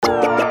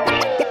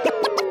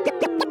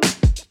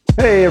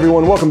Hey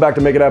everyone, welcome back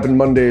to Make It Happen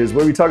Mondays,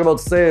 where we talk about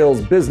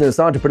sales, business,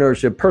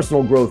 entrepreneurship,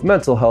 personal growth,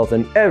 mental health,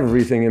 and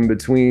everything in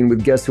between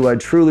with guests who I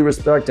truly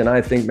respect and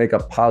I think make a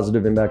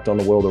positive impact on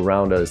the world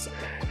around us.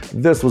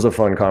 This was a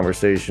fun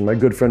conversation. My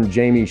good friend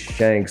Jamie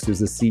Shanks, who's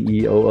the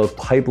CEO of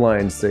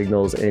Pipeline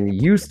Signals and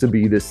used to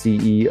be the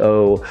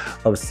CEO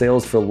of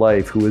Sales for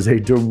Life, who was a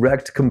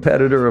direct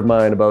competitor of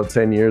mine about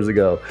 10 years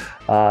ago.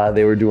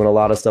 They were doing a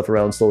lot of stuff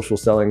around social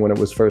selling when it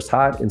was first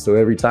hot. And so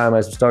every time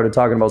I started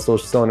talking about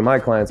social selling to my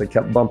clients, I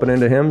kept bumping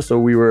into him. So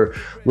we were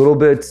a little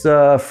bit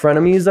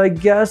frenemies, I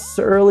guess,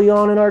 early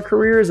on in our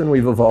careers, and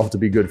we've evolved to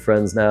be good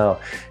friends now.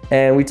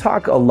 And we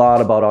talk a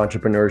lot about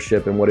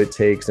entrepreneurship and what it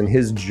takes and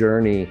his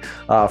journey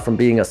from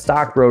being a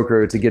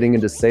stockbroker to getting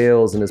into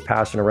sales and his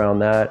passion around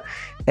that.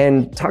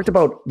 And talked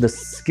about the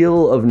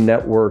skill of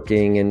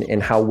networking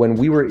and how when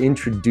we were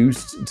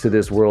introduced to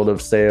this world of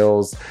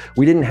sales,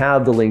 we didn't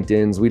have the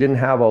LinkedIns, we didn't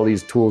have all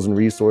these tools and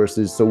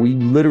resources. So we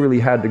literally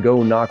had to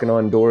go knocking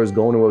on doors,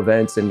 going to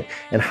events, and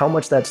how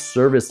much that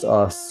serviced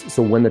us.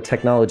 So when the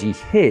technology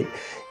hit,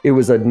 it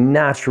was a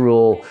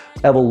natural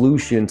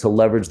evolution to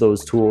leverage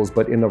those tools,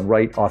 but in the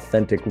right,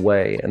 authentic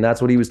way. And that's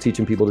what he was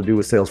teaching people to do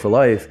with Sales for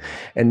Life.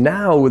 And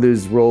now with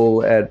his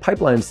role at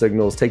Pipeline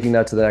Signals, taking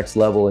that to the next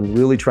level and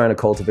really trying to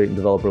cultivate and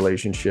develop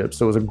relationships.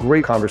 So it was a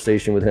great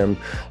conversation with him,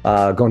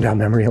 going down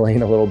memory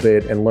lane a little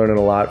bit and learning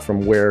a lot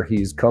from where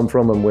he's come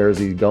from and where is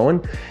he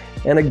going.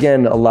 And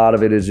again, a lot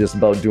of it is just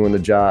about doing the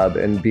job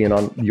and being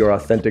on your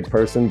authentic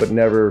person, but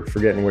never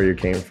forgetting where you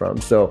came from.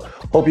 So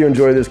hope you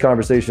enjoy this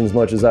conversation as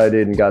much as I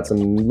did and got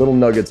some little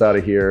nuggets out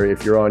of here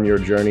if you're on your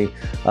journey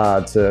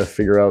to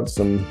figure out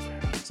some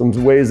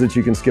ways that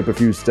you can skip a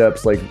few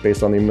steps, like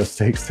based on the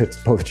mistakes that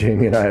both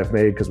Jamie and I have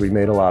made, because we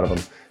made a lot of them.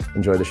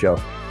 Enjoy the show.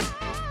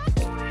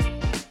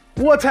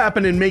 What's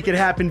happening, Make It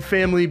Happen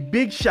family?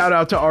 Big shout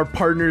out to our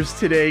partners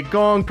today,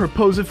 Gong,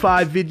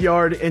 Proposify,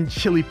 Vidyard, and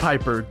Chili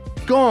Piper.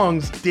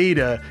 Gong's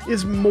data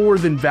is more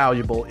than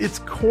valuable. It's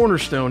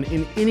cornerstone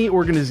in any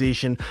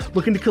organization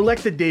looking to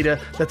collect the data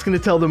that's going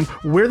to tell them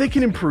where they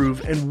can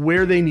improve and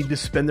where they need to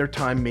spend their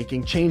time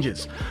making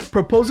changes.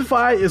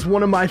 Proposify is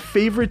one of my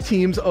favorite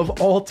teams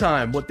of all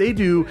time. What they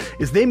do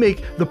is they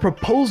make the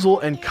proposal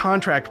and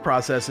contract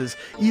processes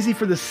easy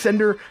for the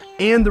sender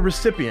and the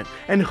recipient.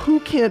 And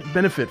who can't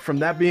benefit from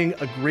that being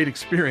a great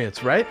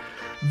experience, right?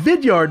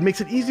 Vidyard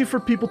makes it easy for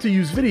people to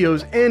use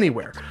videos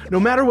anywhere. No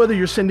matter whether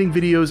you're sending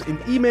videos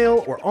in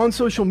email or on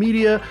social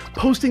media,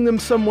 posting them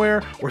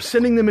somewhere, or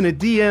sending them in a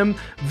DM,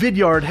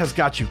 Vidyard has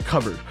got you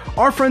covered.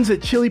 Our friends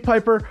at Chili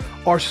Piper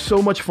are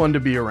so much fun to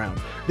be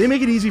around. They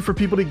make it easy for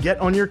people to get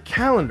on your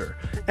calendar.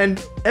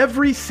 And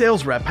every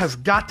sales rep has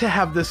got to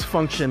have this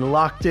function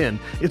locked in.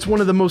 It's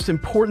one of the most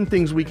important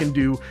things we can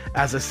do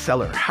as a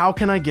seller. How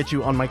can I get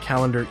you on my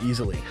calendar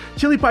easily?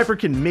 Chili Piper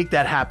can make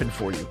that happen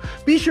for you.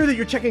 Be sure that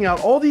you're checking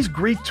out all these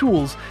great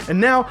tools. And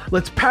now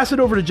let's pass it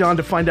over to John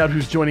to find out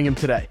who's joining him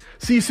today.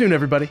 See you soon,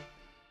 everybody.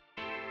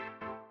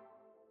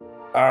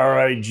 All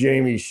right,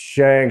 Jamie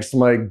Shanks,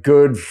 my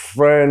good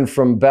friend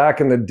from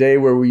back in the day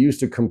where we used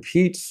to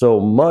compete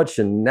so much,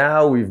 and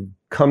now we've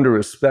come to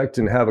respect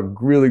and have a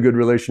really good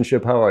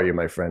relationship. How are you,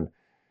 my friend?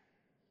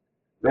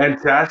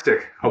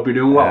 Fantastic. Hope you're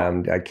doing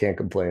well. I can't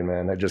complain,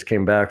 man. I just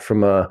came back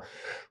from a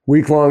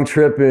week-long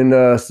trip in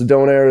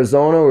Sedona,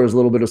 Arizona, where it was a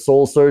little bit of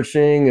soul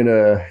searching and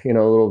a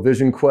little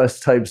vision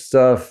quest type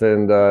stuff,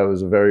 and it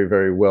was a very,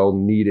 very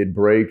well-needed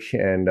break,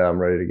 and I'm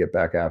ready to get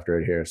back after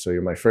it here. So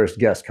you're my first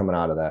guest coming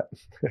out of that.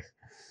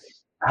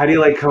 How do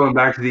you like coming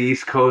back to the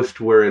East Coast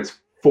where it's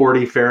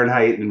 40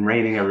 Fahrenheit and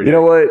raining every day? You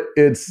know what?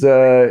 It's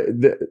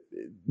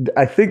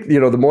I think,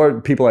 the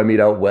more people I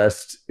meet out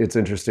west, it's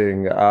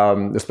interesting,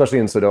 especially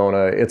in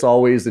Sedona. It's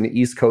always an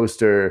East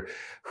Coaster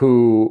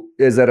who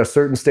is at a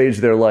certain stage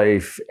of their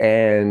life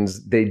and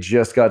they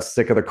just got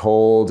sick of the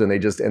cold and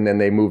then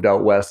they moved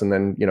out west and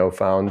then,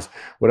 found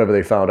whatever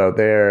they found out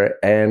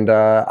there. And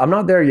I'm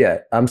not there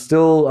yet. I'm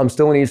still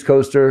an East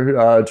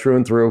Coaster, true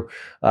and through.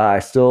 I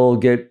still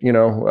get,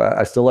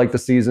 I still like the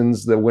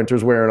seasons. The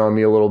winter's wearing on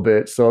me a little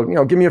bit. So,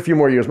 give me a few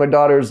more years. My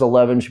daughter's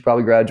 11. She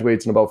probably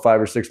graduates in about 5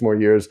 or 6 more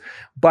years.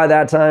 By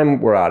that time,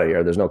 we're out of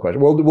here. There's no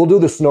question. We'll do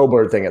the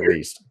snowbird thing at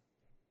least.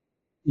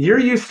 You're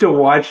used to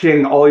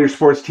watching all your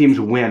sports teams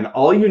win.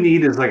 All you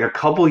need is like a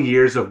couple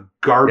years of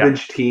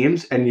garbage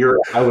teams and you're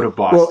out of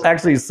Boston. Well,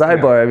 actually,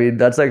 sidebar, I mean,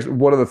 that's actually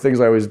one of the things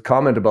I always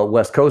comment about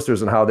West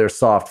Coasters and how they're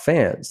soft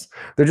fans.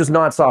 They're just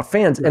not soft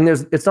fans. And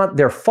it's not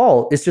their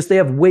fault. It's just they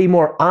have way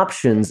more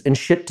options and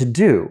shit to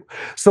do.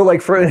 So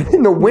like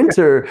in the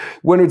winter,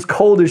 when it's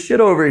cold as shit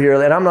over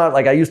here, and I'm not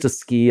like, I used to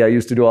ski, I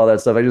used to do all that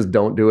stuff. I just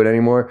don't do it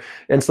anymore.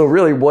 And so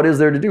really, what is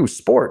there to do?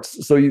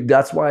 Sports. So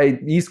that's why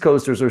East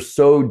Coasters are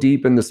so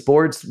deep in the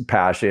sports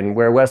passion,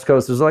 where West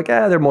Coasters are like,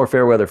 they're more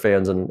fair weather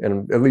fans,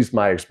 and at least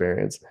my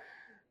experience.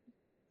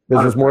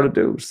 There's just more to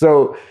do.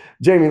 So,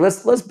 Jamie,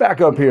 let's back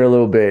up here a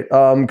little bit,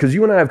 because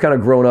you and I have kind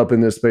of grown up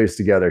in this space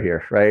together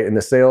here, right? In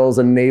the sales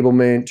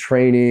enablement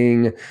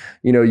training,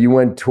 you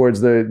went towards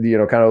the,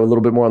 kind of a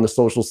little bit more on the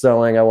social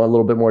selling. I went a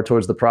little bit more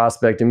towards the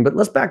prospecting. But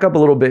let's back up a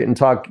little bit and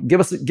talk. Give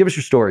us your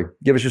story.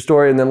 Give us your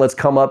story, and then let's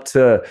come up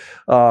to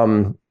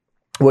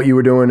what you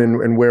were doing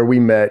and where we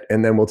met,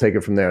 and then we'll take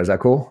it from there. Is that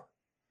cool?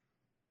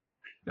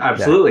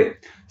 Absolutely. Yeah.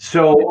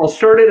 So I'll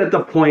start it at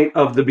the point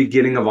of the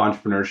beginning of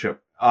entrepreneurship.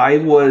 I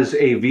was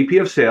a VP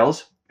of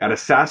sales at a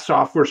SaaS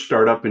software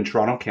startup in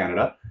Toronto,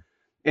 Canada,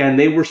 and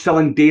they were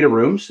selling data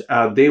rooms.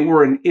 They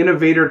were an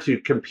innovator to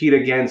compete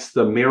against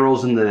the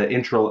Merrills and the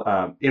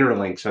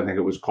Interlinks, I think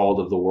it was called,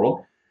 of the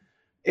world.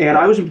 And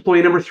I was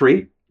employee number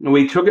 3, and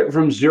we took it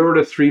from 0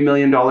 to $3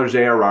 million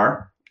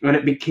ARR, and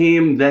it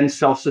became then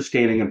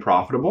self-sustaining and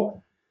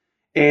profitable.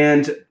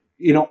 And,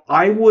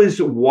 I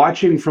was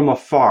watching from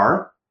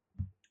afar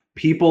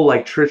people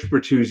like Trish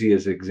Bertuzzi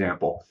as an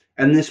example,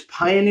 and this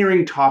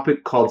pioneering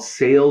topic called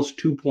Sales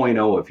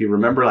 2.0, if you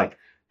remember, like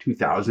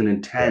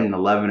 2010,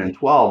 11, and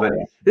 12.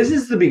 And this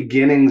is the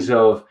beginnings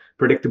of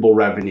predictable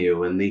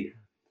revenue and the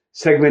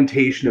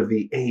segmentation of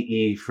the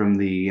AE from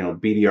the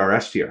BDR,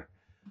 SDR.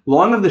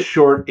 Long of the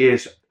short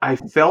is I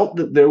felt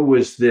that there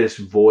was this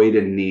void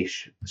and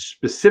niche,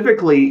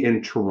 specifically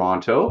in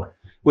Toronto,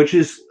 which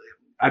is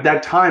at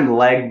that time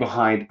lagged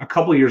behind, a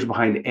couple of years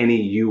behind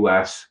any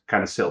US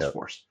kind of sales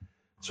force.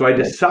 So I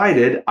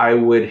decided I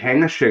would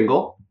hang a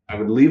shingle, I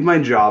would leave my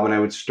job, and I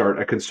would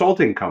start a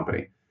consulting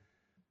company.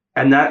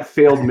 And that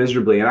failed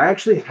miserably. And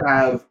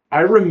I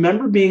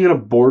remember being in a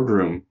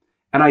boardroom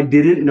and I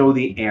didn't know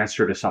the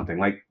answer to something,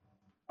 like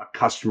a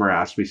customer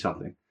asked me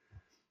something.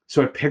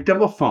 So I picked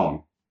up a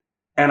phone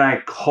and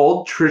I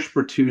called Trish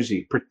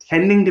Bertuzzi,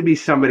 pretending to be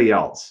somebody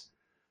else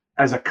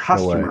as a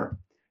customer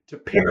to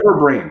pick her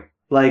brain.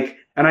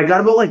 And I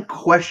got about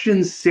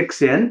question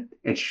 6 in,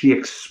 and she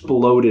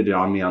exploded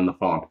on me on the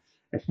phone.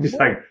 And she's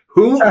like,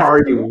 who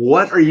are you?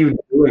 What are you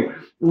doing?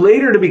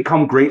 Later to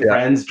become great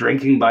friends,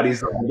 drinking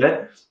buddies a little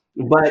bit.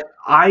 But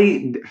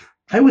I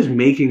was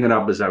making it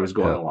up as I was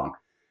going along.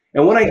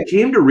 And what I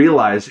came to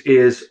realize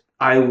is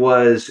I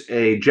was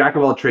a jack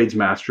of all trades,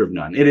 master of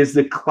none. It is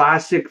the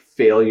classic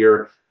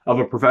failure of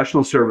a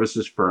professional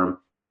services firm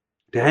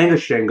to hang a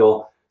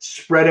shingle,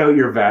 spread out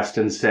your vest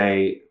and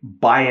say,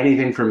 buy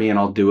anything from me and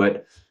I'll do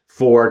it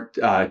for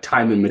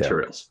time and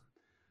materials.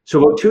 So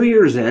about 2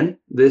 years in,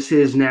 this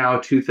is now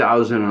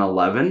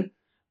 2011,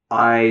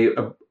 I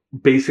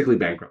basically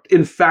bankrupt.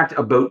 In fact,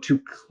 about to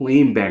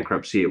claim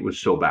bankruptcy. It was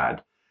so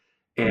bad.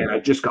 And I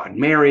just got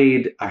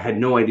married. I had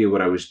no idea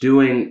what I was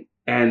doing.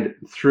 And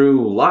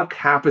through luck,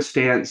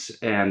 happenstance,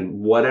 and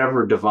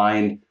whatever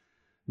divine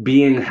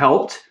being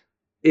helped,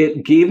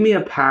 it gave me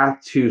a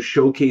path to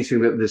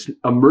showcasing that this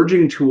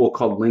emerging tool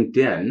called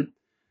LinkedIn.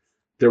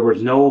 There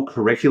was no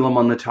curriculum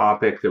on the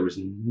topic. There was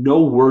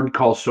no word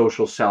called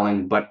social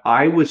selling, but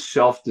I was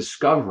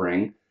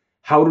self-discovering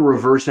how to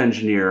reverse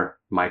engineer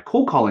my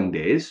cold calling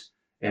days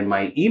and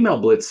my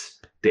email blitz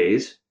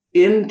days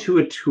into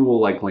a tool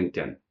like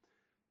LinkedIn.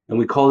 And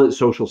we called it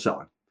social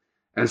selling.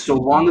 And so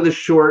long of the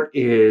short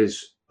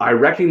is I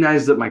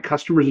recognized that my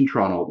customers in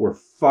Toronto were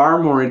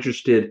far more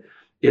interested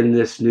in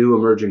this new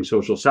emerging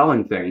social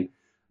selling thing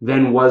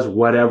than was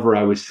whatever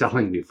I was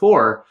selling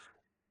before.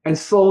 And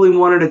slowly,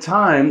 one at a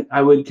time,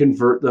 I would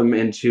convert them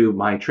into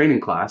my training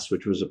class,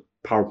 which was a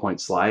PowerPoint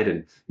slide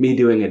and me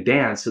doing a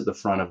dance at the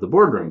front of the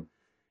boardroom.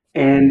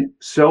 And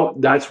so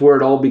that's where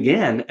it all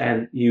began.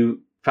 And you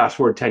fast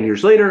forward 10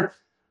 years later,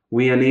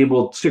 we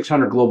enabled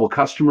 600 global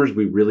customers.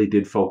 We really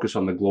did focus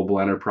on the global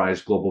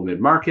enterprise, global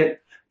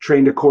mid-market,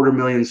 trained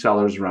 250,000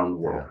 sellers around the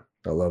world.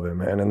 Yeah, I love it,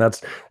 man. And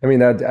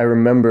I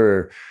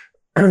remember,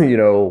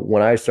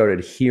 when I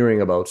started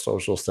hearing about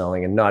social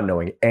selling and not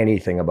knowing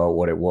anything about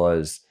what it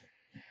was,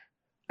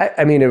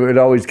 it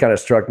always kind of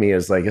struck me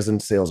as like,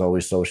 isn't sales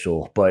always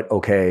social? But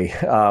okay,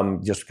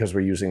 just because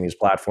we're using these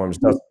platforms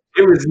doesn't.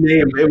 It was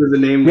a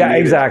name. Yeah,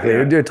 exactly.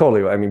 Yeah.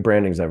 Totally.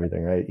 Branding's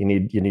everything, right? You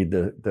need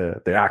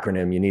the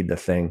acronym, you need the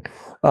thing.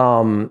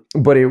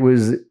 But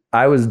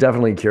I was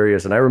definitely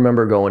curious, and I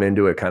remember going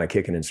into it kind of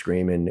kicking and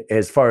screaming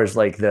as far as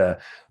like the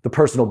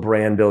personal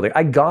brand building.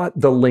 I got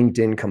the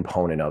LinkedIn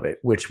component of it,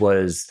 which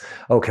was,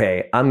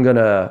 okay, I'm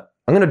gonna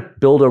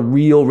build a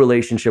real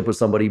relationship with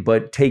somebody,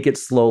 but take it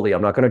slowly.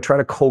 I'm not going to try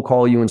to cold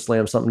call you and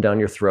slam something down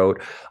your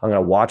throat. I'm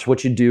going to watch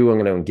what you do. I'm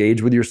going to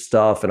engage with your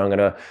stuff, and I'm going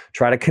to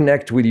try to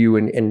connect with you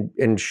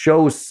and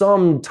show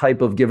some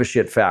type of give a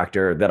shit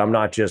factor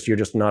that you're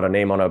just not a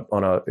name on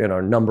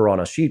a number on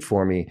a sheet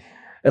for me.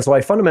 And so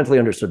I fundamentally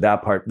understood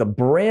that part. The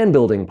brand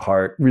building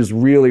part was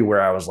really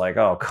where I was like,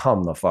 oh,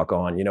 come the fuck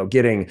on,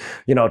 getting,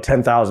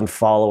 10,000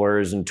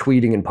 followers and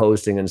tweeting and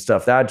posting and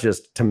stuff. That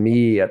just, to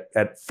me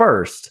at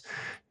first,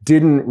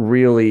 didn't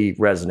really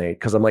resonate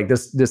because I'm like,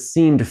 this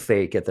seemed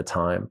fake at the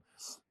time.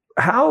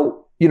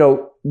 How,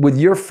 with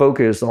your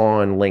focus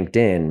on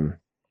LinkedIn,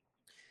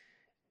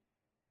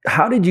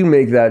 how did you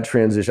make that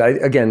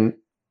transition?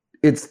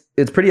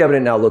 It's pretty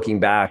evident now looking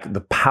back,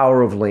 the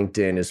power of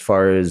LinkedIn as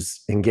far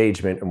as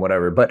engagement and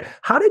whatever, but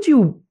how did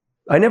you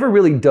I never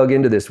really dug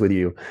into this with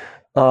you.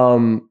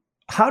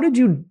 How did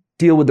you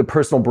deal with the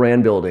personal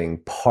brand building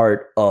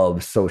part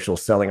of social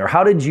selling, or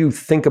how did you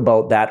think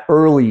about that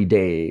early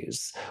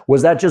days?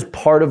 Was that just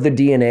part of the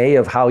DNA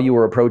of how you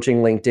were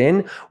approaching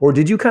LinkedIn, or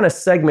did you kind of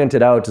segment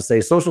it out to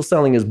say social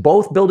selling is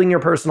both building your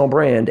personal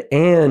brand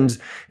and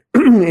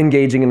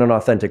engaging in an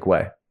authentic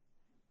way?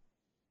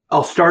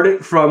 I'll start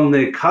it from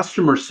the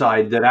customer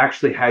side that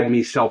actually had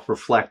me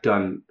self-reflect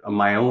on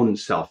my own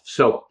self.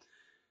 So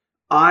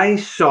I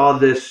saw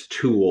this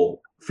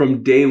tool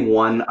from day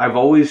one. I've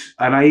always,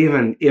 and I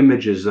even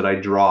images that I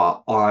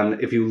draw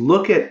on, if you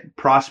look at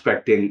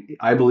prospecting,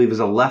 I believe is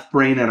a left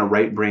brain and a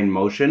right brain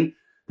motion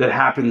that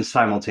happens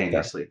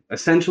simultaneously.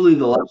 Essentially,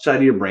 the left side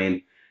of your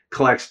brain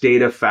collects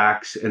data,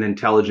 facts, and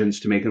intelligence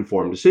to make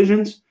informed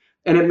decisions.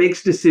 And it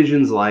makes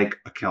decisions like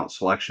account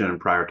selection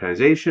and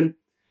prioritization.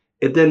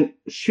 It then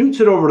shoots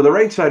it over to the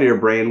right side of your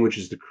brain, which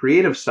is the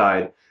creative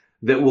side,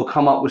 that will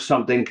come up with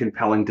something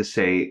compelling to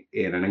say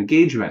in an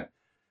engagement.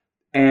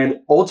 And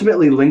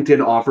ultimately,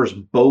 LinkedIn offers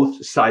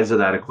both sides of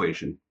that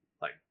equation,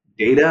 like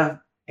data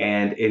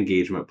and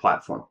engagement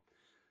platform.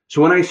 So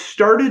when I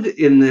started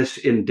in this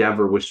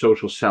endeavor with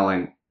social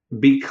selling,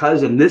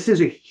 because, and this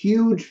is a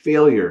huge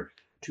failure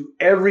to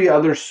every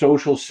other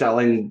social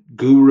selling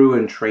guru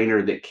and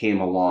trainer that came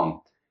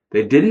along,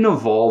 they didn't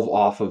evolve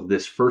off of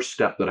this first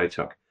step that I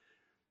took.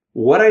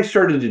 What I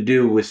started to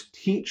do was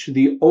teach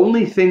the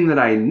only thing that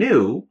I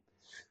knew,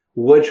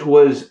 which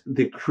was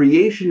the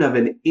creation of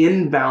an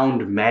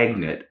inbound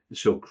magnet.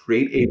 So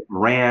create a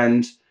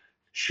brand,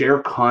 share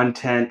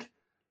content,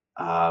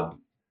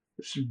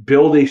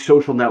 build a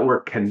social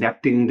network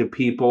connecting to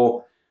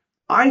people.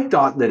 I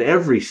thought that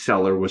every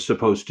seller was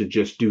supposed to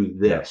just do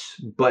this,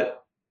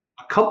 but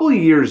a couple of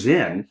years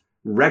in,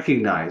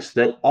 recognized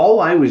that all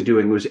I was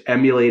doing was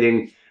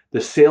emulating the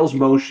sales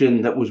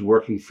motion that was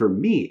working for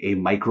me, a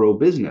micro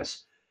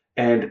business.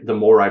 And the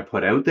more I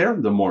put out there,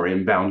 the more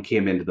inbound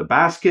came into the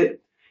basket,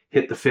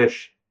 hit the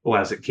fish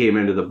as it came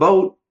into the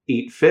boat,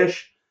 eat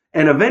fish.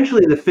 And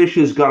eventually the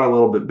fishes got a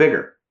little bit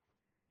bigger.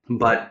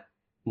 But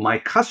my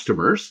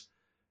customers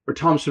are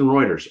Thomson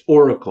Reuters,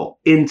 Oracle,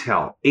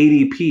 Intel,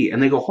 ADP,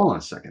 and they go, hold on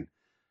a second.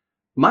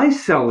 My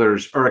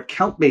sellers are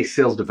account-based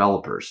sales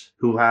developers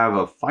who have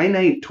a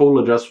finite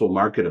total addressable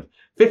market of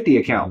 50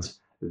 accounts.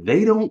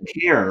 They don't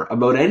care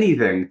about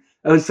anything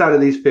outside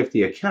of these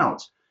 50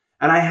 accounts.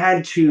 And I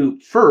had to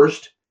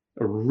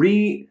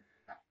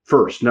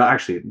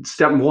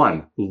step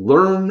one,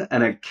 learn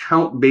an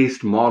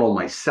account-based model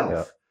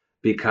myself,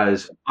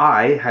 because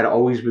I had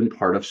always been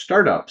part of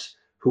startups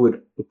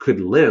who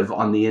could live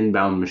on the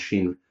inbound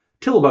machine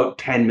till about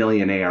 10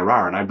 million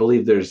ARR. And I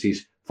believe there's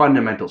these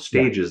fundamental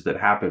stages that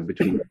happen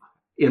between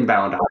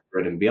inbound,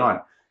 hybrid, and beyond.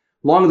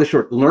 Long and the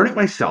short, learn it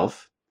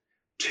myself.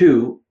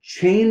 Two,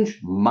 change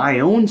my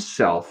own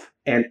self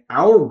and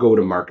our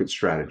go-to-market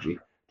strategy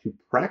to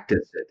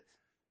practice it.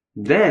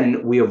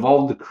 Then we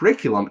evolved the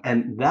curriculum,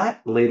 and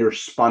that later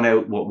spun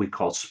out what we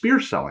call spear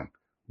selling,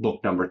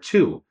 book number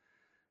 2.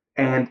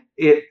 And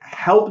it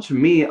helped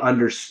me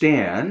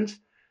understand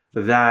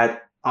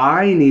that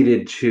I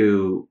needed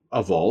to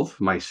evolve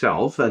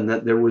myself, and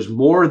that there was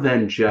more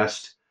than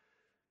just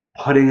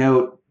putting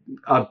out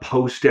a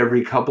post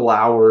every couple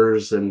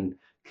hours and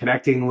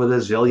connecting with a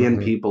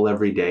zillion people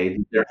every day.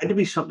 There had to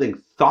be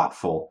something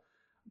thoughtful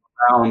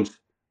around,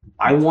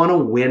 I want to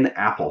win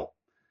Apple.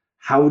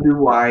 How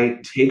do I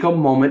take a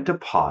moment to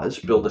pause,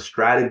 build a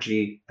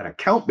strategy, an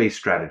account-based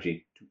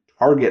strategy to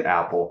target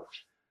Apple?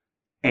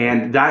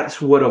 And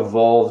that's what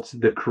evolved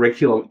the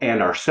curriculum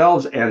and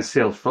ourselves and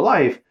Sales for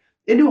Life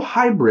into a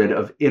hybrid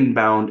of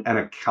inbound and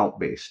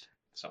account-based.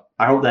 So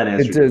I hope that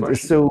answers your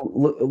question. So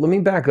let me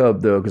back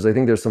up though, because I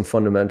think there's some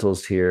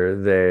fundamentals here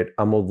that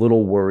I'm a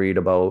little worried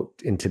about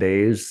in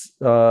today's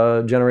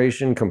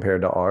generation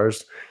compared to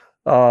ours.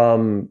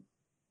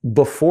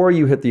 Before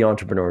you hit the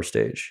entrepreneur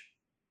stage,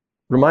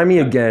 remind me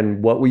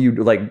again, what were you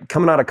like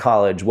coming out of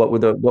college? What were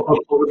the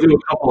We'll do a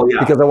couple,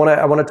 because I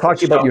want to talk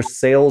to you about your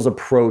sales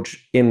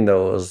approach in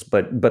those,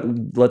 but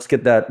let's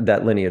get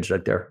that lineage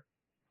right there.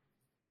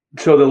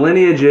 So the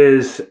lineage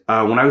is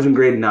when I was in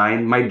grade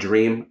 9, my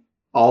dream,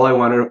 all I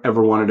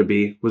ever wanted to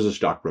be was a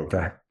stockbroker.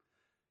 Okay.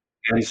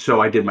 And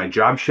so I did my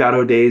job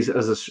shadow days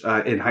as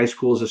in high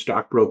school as a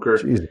stockbroker.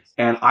 Jesus.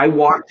 And I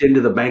walked into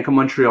the Bank of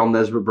Montreal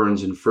Nesbitt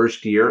Burns in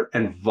first year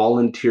and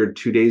volunteered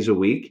 2 days a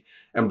week.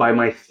 And by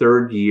my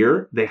third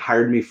year, they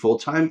hired me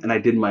full-time, and I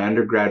did my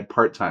undergrad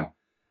part-time.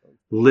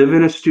 Live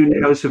in a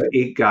student house of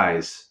 8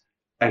 guys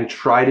and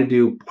try to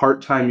do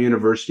part-time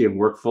university and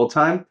work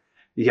full-time.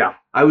 Yeah,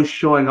 I was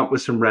showing up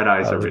with some red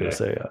eyes every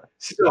day.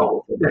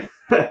 So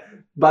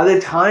by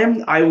the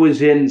time I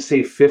was in,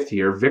 say, 5th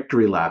year,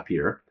 victory lap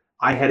year,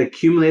 I had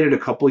accumulated a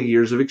couple of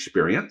years of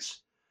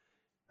experience.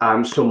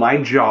 So my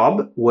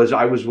job was,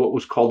 I was what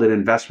was called an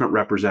investment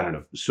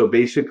representative. So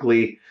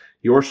basically,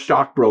 your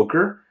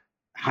stockbroker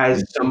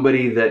has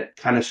somebody that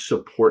kind of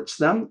supports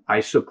them. I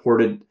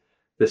supported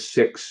the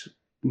 6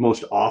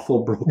 most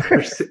awful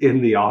brokers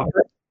in the office.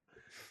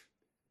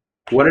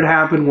 What had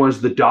happened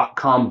was the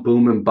dot-com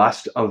boom and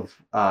bust of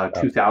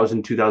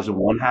 2000,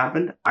 2001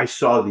 happened. I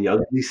saw the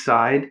ugly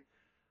side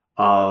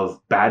of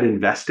bad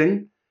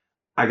investing.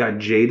 I got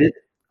jaded.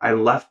 I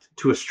left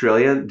to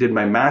Australia, did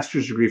my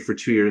master's degree for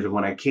 2 years. And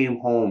when I came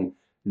home,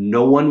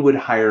 no one would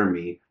hire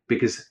me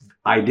because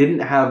I didn't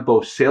have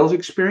both sales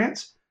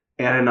experience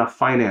and enough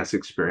finance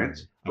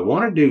experience. I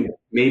wanted to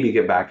maybe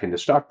get back into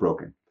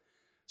stockbroking.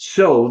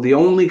 So the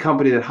only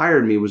company that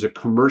hired me was a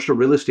commercial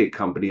real estate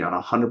company on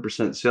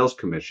 100% sales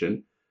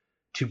commission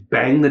to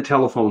bang the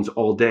telephones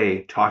all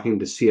day talking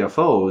to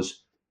CFOs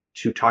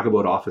to talk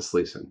about office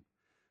leasing.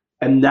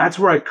 And that's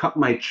where I cut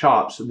my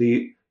chops.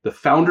 The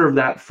founder of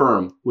that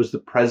firm was the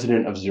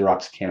president of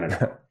Xerox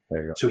Canada.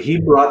 There you go. So he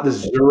brought the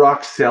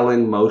Xerox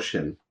selling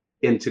motion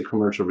into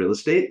commercial real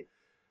estate,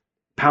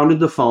 pounded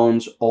the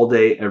phones all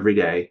day, every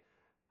day,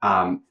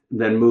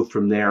 then moved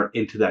from there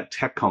into that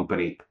tech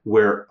company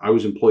where I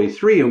was employee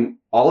 3. And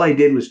all I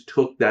did was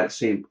took that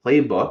same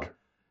playbook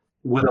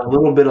with a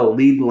little bit of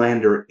lead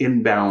lander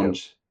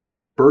inbound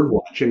bird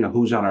watching of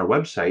who's on our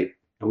website.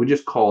 And we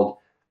just called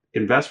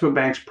investment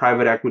banks,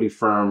 private equity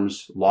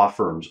firms, law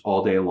firms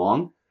all day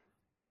long,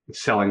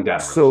 selling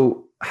data.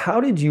 So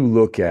how did you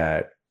look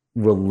at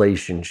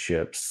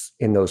relationships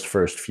in those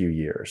first few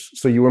years?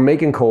 So you were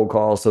making cold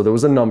calls, so there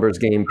was a numbers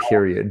game,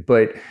 period.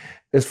 But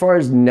as far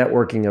as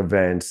networking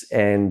events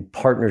and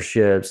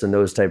partnerships and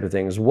those type of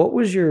things, what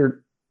was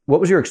your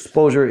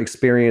exposure,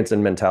 experience,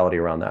 and mentality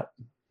around that?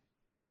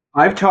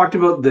 I've talked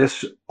about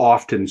this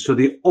often. So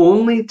the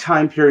only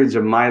time periods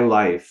of my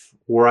life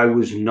where I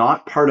was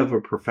not part of a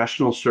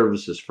professional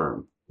services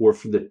firm were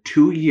for the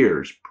 2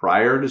 years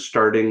prior to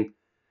starting.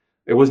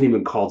 It wasn't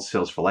even called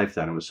Sales for Life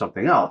then, it was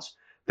something else.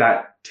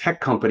 That tech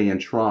company in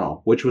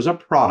Toronto, which was a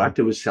product,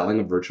 it was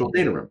selling a virtual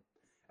data room.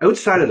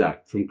 Outside of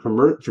that,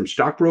 from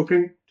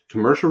stockbroking to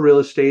commercial real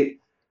estate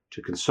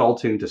to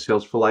consulting to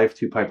Sales for Life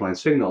to Pipeline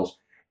Signals,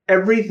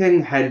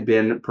 everything had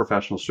been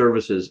professional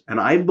services. And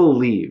I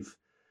believe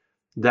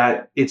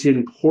that it's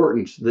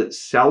important that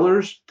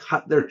sellers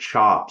cut their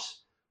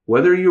chops,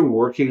 whether you're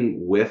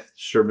working with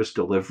service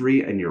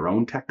delivery and your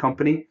own tech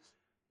company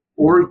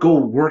or go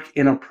work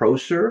in a pro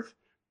serve,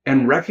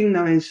 and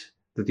recognize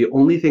that the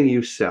only thing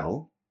you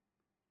sell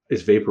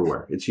is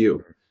vaporware. It's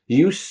you.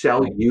 You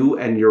sell you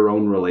and your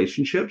own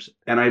relationships.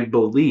 And I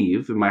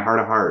believe in my heart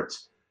of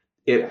hearts,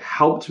 it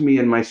helped me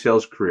in my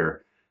sales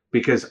career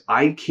because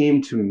I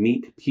came to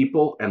meet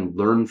people and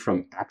learn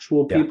from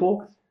actual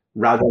people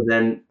rather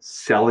than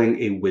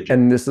selling a widget.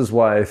 And this is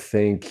why I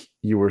think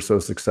you were so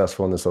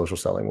successful in the social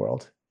selling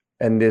world.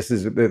 And this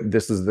is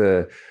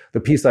the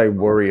piece I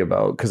worry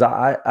about, because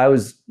I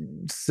was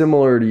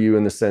similar to you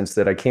in the sense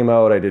that I came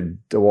out, I did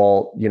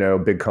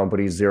DeWalt, big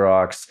companies,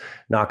 Xerox,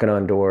 knocking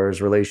on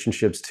doors,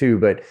 relationships too,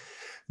 but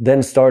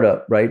then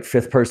startup, right?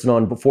 Fourth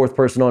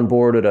person on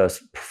board at a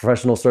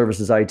professional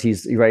services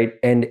IT, right?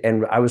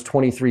 And I was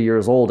 23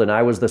 years old and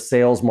I was the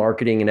sales,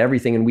 marketing and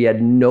everything, and we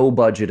had no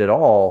budget at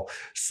all.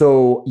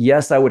 So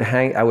yes, I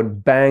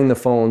would bang the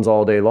phones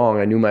all day long.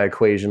 I knew my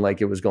equation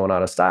like it was going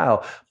out of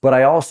style, but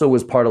I also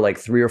was part of like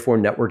 3 or 4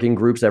 networking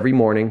groups every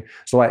morning.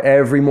 So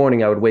every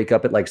morning I would wake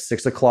up at like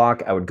 6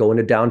 o'clock. I would go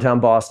into downtown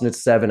Boston at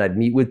 7. I'd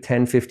meet with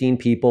 10, 15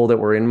 people that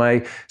were in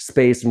my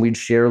space and we'd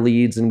share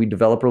leads and we'd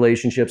develop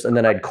relationships. And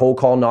then I'd cold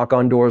call, knock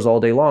on doors all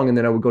day long. And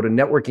then I would go to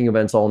networking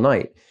events all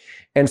night.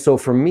 And so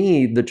for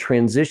me, the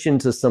transition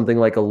to something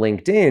like a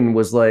LinkedIn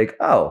was like,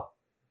 oh,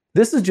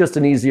 this is just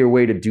an easier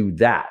way to do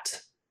that.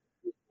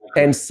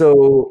 And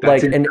so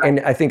and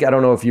I think, I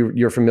don't know if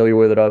you're familiar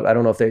with it. I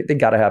don't know if they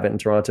got to have it in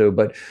Toronto,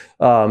 but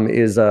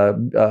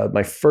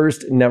my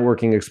first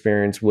networking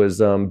experience was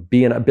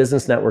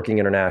Business Networking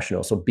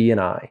International. So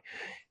BNI.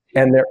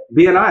 And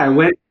BNI, I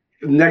went,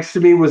 next to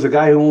me was a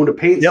guy who owned a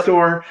paint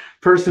store.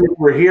 Person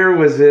over here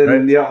was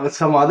in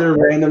some other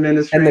random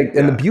industry.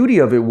 And the beauty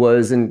of it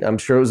was, and I'm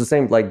sure it was the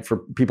same, like for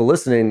people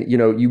listening,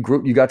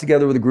 you got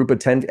together with a group of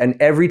 10, and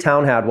every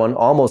town had one,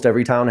 almost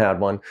every town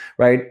had one,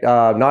 right?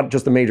 Not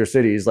just the major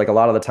cities, like a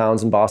lot of the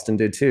towns in Boston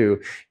did too.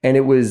 And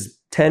it was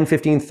 10,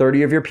 15,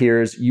 30 of your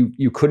peers.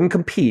 You couldn't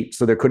compete.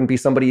 So there couldn't be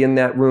somebody in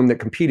that room that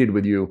competed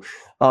with you.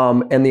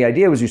 And the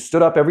idea was you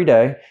stood up every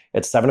day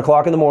at 7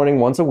 o'clock in the morning,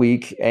 once a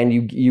week, and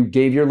you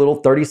gave your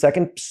little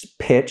 30-second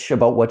pitch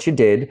about what you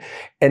did.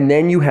 And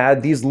then you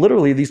had these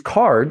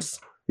cards,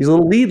 these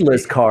little lead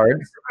list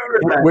cards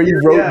where you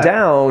wrote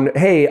down,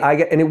 hey,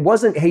 and it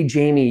wasn't, hey,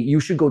 Jamie, you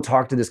should go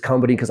talk to this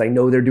company because I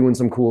know they're doing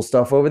some cool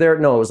stuff over there.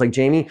 No, it was like,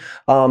 Jamie,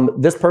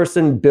 this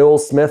person, Bill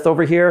Smith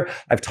over here,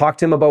 I've talked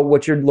to him about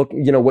what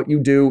what you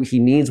do. He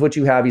needs what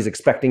you have. He's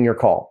expecting your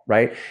call,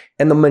 right?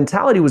 And the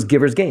mentality was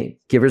givers gain,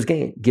 givers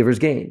gain, givers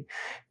gain.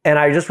 And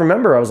I just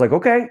remember I was like,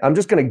 okay, I'm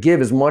just going to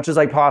give as much as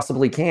I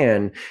possibly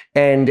can.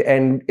 And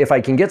if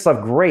I can get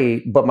stuff,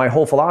 great. But my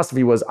whole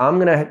philosophy was I'm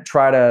going to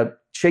try to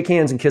shake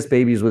hands and kiss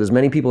babies with as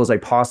many people as I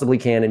possibly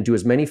can and do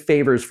as many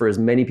favors for as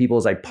many people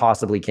as I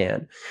possibly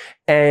can.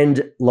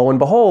 And lo and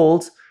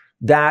behold,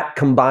 that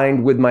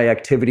combined with my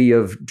activity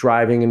of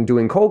driving and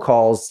doing cold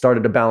calls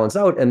started to balance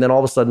out. And then all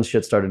of a sudden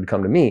shit started to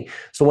come to me.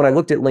 So when I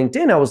looked at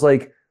LinkedIn, I was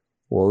like,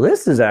 well,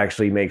 this is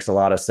actually makes a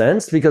lot of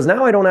sense because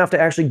now I don't have to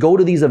actually go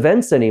to these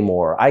events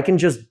anymore. I can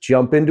just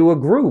jump into a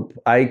group.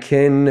 I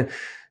can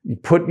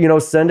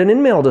send an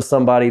email to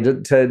somebody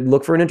to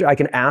look for I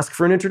can ask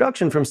for an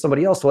introduction from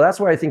somebody else. So that's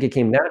where I think it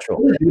came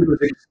natural. It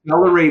was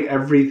accelerate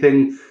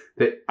everything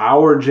that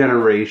our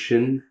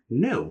generation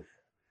knew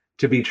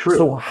to be true.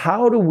 So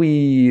how do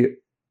we,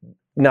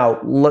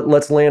 now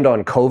let's land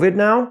on COVID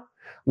now.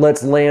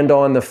 Let's land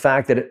on the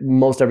fact that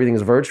most everything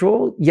is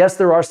virtual. Yes,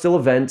 there are still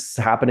events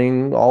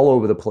happening all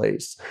over the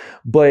place,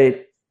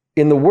 but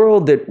in the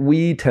world that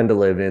we tend to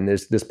live in,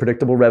 there's this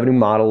predictable revenue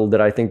model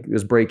that I think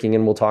is breaking,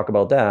 and we'll talk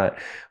about that,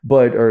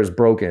 or is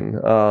broken.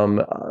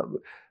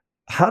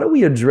 How do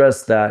we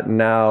address that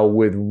now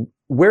with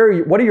what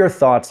are your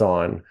thoughts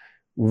on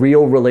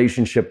real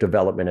relationship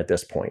development at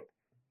this point?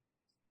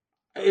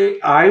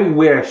 I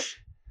wish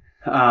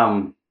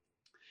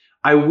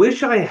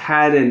I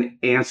had an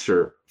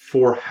answer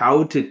for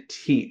how to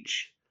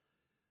teach.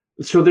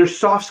 So there's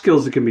soft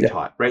skills that can be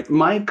taught, right?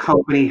 My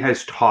company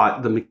has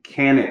taught the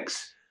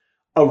mechanics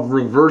of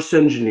reverse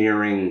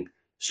engineering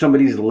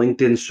somebody's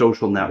LinkedIn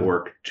social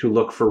network to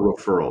look for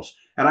referrals.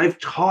 And I've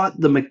taught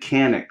the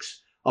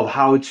mechanics of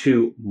how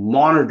to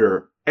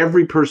monitor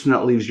every person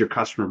that leaves your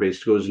customer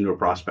base goes into a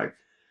prospect.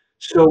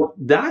 So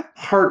that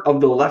part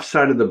of the left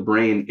side of the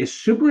brain is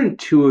super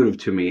intuitive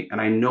to me,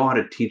 and I know how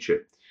to teach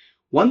it.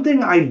 One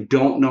thing I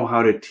don't know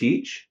how to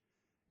teach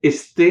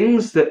is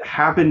things that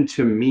happened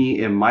to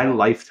me in my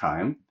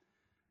lifetime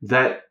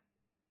that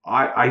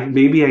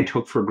I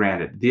took for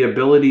granted. The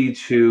ability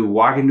to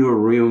walk into a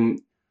room,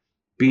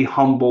 be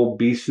humble,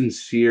 be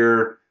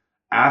sincere,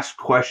 ask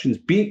questions,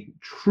 be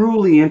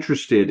truly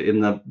interested in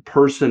the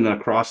person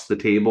across the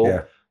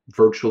table,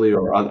 virtually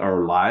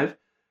or live,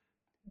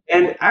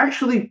 and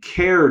actually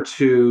care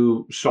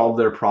to solve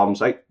their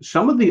problems. Like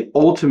some of the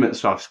ultimate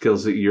soft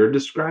skills that you're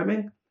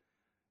describing,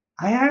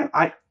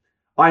 I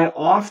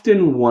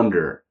often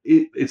wonder,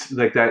 it's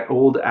like that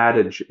old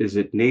adage, is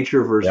it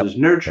nature versus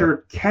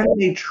nurture? Can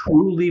they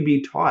truly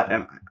be taught?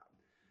 And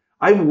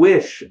I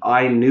wish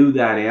I knew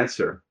that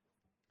answer.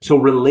 So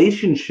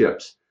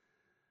relationships,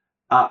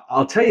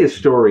 I'll tell you a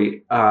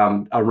story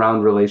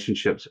around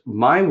relationships.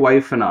 My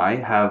wife and I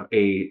have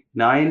a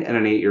 9 and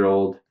an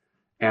 8-year-old,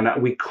 and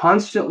we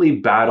constantly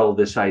battle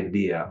this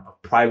idea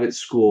of private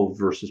school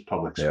versus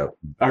public school.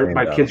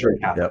 My kids are in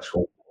Catholic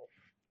school.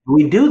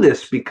 We do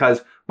this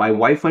because my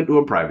wife went to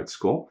a private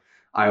school.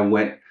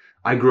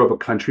 I grew up a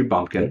country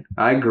bumpkin.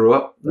 I grew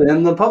up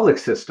in the public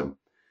system.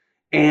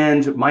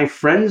 And my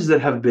friends that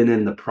have been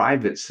in the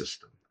private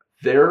system,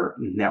 their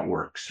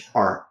networks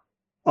are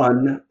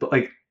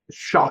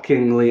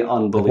shockingly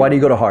unbelievable. Why do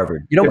you go to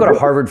Harvard? You don't go to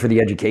Harvard for the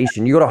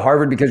education. You go to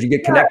Harvard because you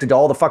get connected to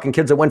all the fucking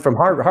kids that went from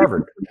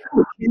Harvard.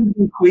 Kings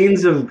and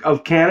queens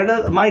of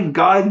Canada, my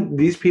God,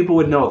 these people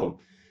would know them.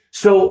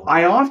 So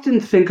I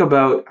often think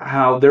about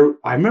how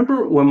I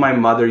remember when my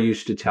mother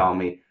used to tell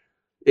me,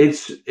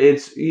 it's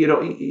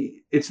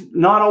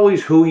not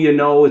always who you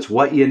know, it's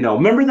what you know.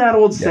 Remember that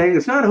old saying?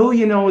 It's not who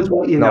you know, it's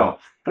what you know.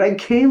 But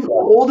the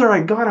older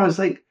I got, I was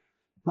like,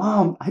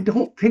 Mom, I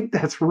don't think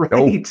that's right.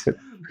 Nope.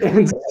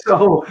 And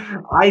so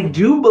I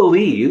do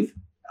believe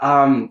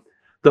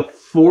the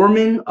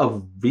forming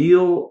of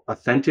real,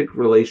 authentic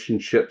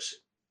relationships,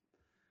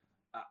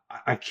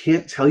 I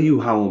can't tell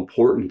you how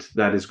important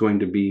that is going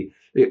to be.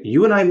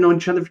 You and I have known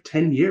each other for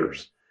 10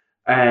 years,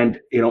 and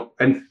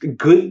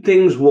good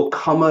things will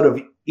come out of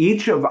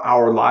each of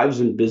our lives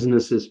and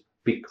businesses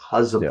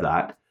because of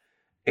that.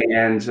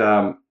 And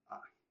so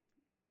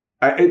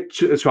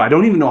I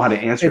don't even know how to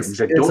answer it.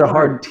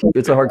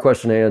 It's a hard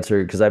question to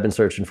answer because I've been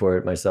searching for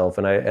it myself,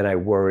 and I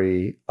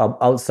worry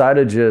outside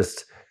of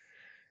just.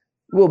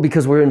 Well,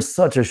 because we're in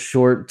such a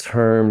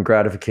short-term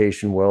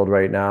gratification world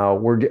right now,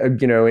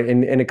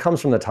 and it comes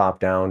from the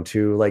top down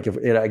to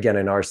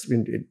in our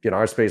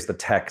space, the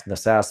tech, the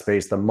SaaS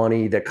space, the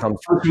money that comes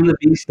from the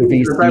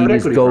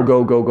VCs,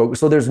 go.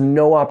 So there's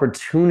no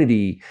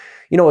opportunity.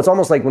 It's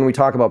almost like when we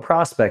talk about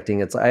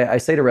prospecting, I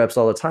say to reps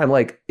all the time,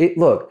 look,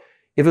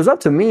 if it was up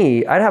to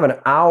me, I'd have an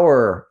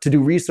hour to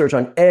do research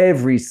on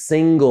every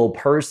single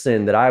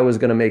person that I was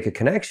going to make a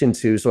connection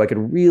to so I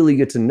could really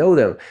get to know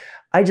them.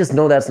 I just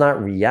know that's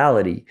not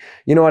reality.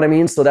 You know what I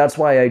mean? So that's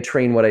why I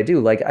train what I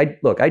do.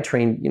 I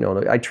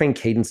train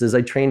cadences,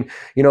 I train,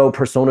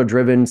 persona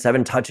driven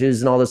 7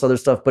 touches and all this other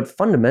stuff. But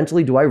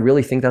fundamentally, do I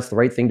really think that's the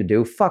right thing to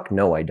do? Fuck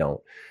no, I don't.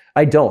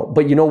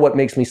 But what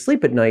makes me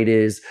sleep at night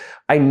is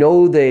I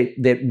know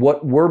that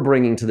what we're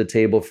bringing to the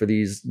table for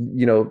these,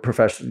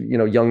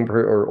 young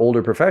or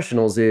older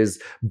professionals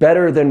is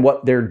better than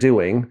what they're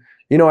doing.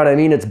 You know what I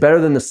mean? It's better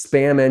than the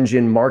spam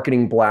engine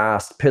marketing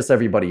blast, piss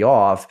everybody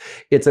off.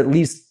 It's at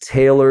least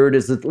tailored,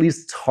 it's at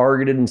least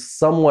targeted and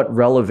somewhat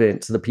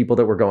relevant to the people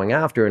that we're going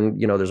after. And,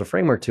 there's a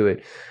framework to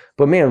it.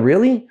 But man,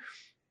 really?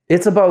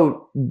 It's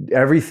about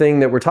everything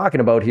that we're talking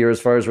about here as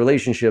far as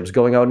relationships,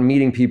 going out and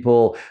meeting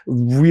people,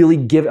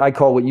 really I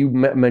call what you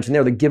mentioned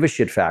there, the give a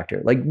shit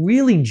factor, like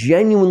really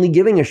genuinely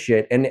giving a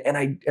shit. And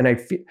I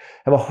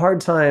have a hard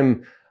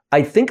time.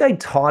 I think I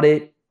taught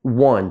it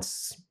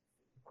once.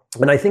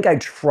 And I think I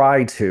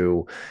try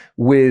to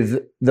with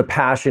the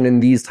passion in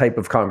these type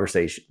of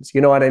conversations.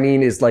 You know what I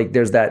mean? Is like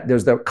there's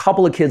the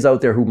couple of kids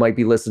out there who might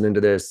be listening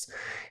to this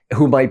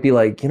who might be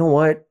like, you know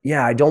what?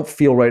 Yeah, I don't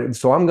feel right.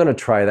 So I'm going to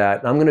try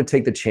that. I'm going to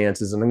take the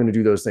chances and I'm going to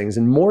do those things.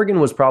 And Morgan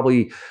was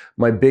probably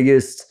my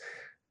biggest,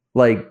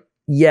 like,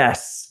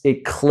 yes,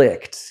 it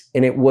clicked.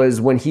 And it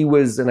was when he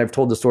was, and I've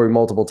told the story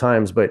multiple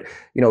times, but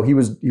you know,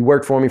 he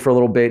worked for me for a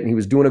little bit and he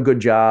was doing a good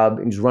job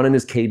and he was running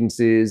his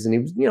cadences and he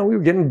was, you know, we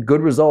were getting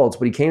good results,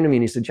 but he came to me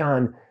and he said,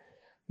 John,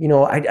 you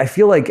know, I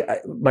feel like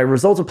my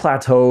results have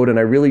plateaued and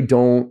I really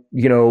don't,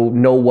 you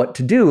know what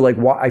to do. Like,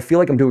 I feel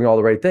like I'm doing all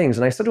the right things.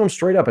 And I said to him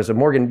straight up, I said,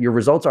 Morgan, your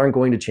results aren't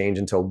going to change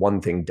until one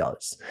thing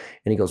does.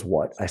 And he goes,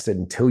 what? I said,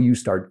 until you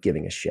start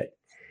giving a shit.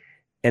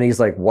 And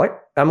he's like,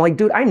 what? I'm like,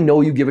 dude, I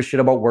know you give a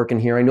shit about working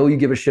here. I know you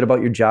give a shit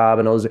about your job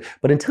and all those,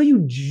 but until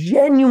you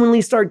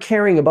genuinely start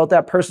caring about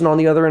that person on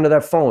the other end of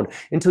that phone,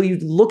 until you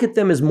look at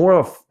them as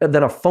more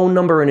than a phone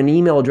number and an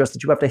email address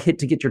that you have to hit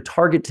to get your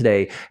target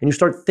today, and you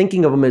start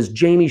thinking of them as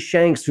Jamie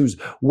Shanks, who's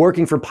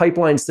working for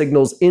Pipeline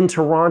Signals in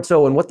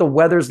Toronto and what the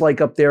weather's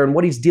like up there and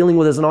what he's dealing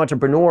with as an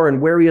entrepreneur and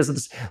where he is at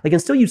this, like,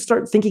 until you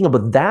start thinking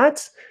about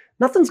that,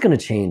 nothing's going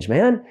to change,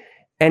 man.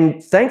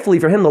 And thankfully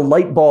for him, the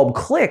light bulb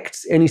clicked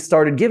and he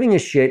started giving a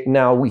shit.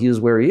 Now he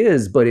is where he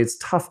is, but it's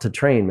tough to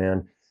train,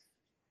 man.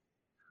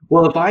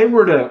 Well, if I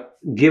were to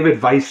give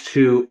advice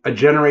to a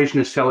generation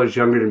of sellers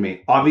younger than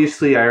me,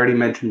 obviously I already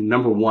mentioned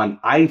number one,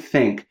 I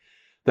think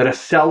that a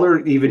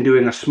seller even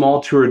doing a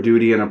small tour of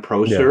duty and a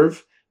pro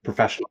serve,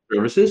 professional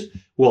services,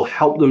 will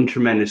help them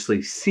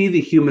tremendously. See the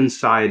human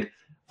side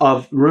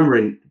of, remember,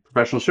 in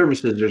professional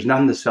services, there's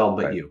none to sell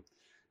but you.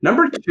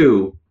 Number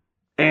two,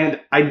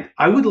 and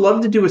I would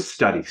love to do a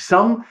study.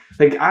 Some,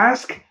 like,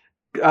 ask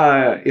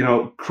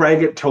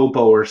Craig at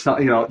Topo or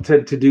something,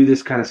 to do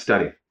this kind of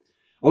study.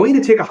 I want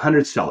you to take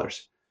 100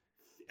 sellers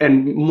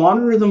and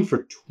monitor them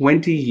for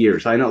 20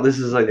 years. I know this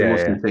is like the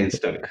most insane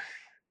study.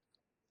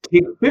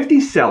 Take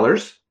 50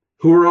 sellers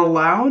who are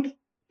allowed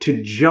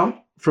to jump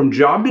from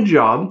job to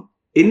job,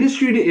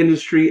 industry to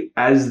industry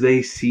as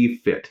they see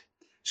fit.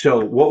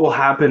 So what will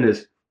happen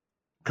is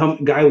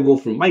guy will go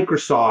from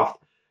Microsoft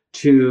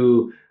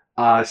to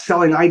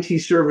selling IT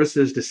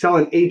services, to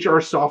selling HR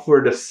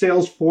software, to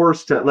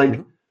Salesforce, to like,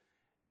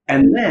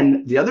 and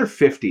then the other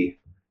 50,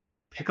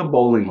 pick a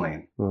bowling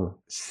lane,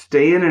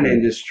 stay in an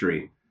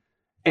industry.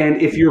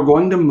 And if you're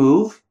going to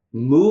move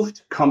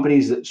to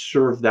companies that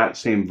serve that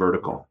same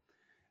vertical.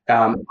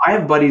 I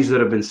have buddies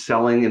that have been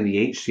selling in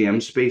the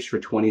HCM space for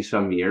 20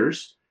 some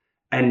years.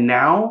 And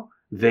now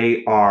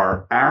they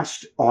are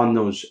asked on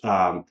those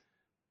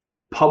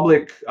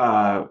public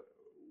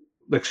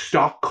like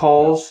stock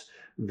calls.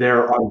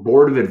 They're on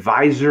board of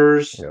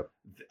advisors. Yep.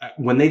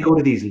 When they go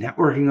to these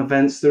networking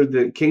events, they're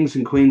the kings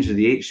and queens of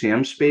the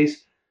HCM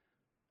space.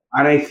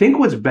 And I think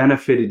what's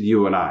benefited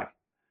you and I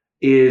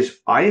is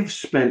I've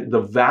spent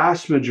the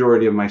vast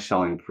majority of my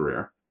selling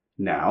career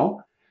now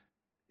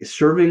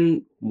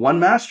serving one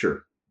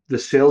master, the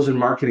sales and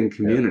marketing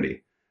community.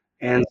 Yep.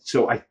 And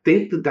so I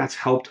think that that's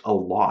helped a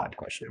lot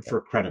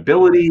for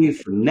credibility,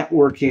 for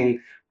networking.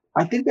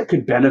 I think that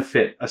could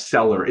benefit a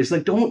seller. Is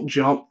like, don't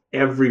jump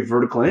every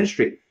vertical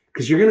industry,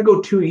 because you're going to go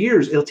 2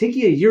 years. It'll take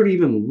you a year to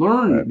even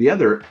learn the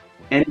other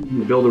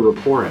and build a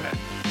rapport in it.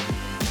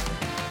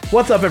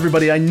 What's up,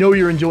 everybody? I know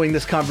you're enjoying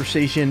this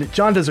conversation.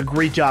 John does a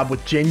great job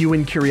with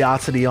genuine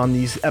curiosity on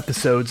these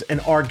episodes,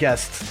 and our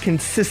guests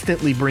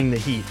consistently bring the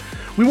heat.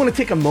 We want to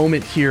take a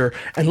moment here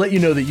and let you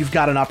know that you've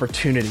got an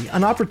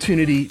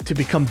opportunity to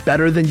become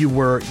better than you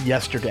were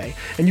yesterday.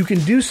 And you can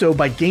do so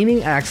by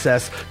gaining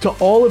access to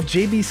all of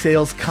JB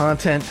Sales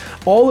content.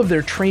 All of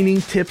their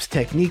training, tips,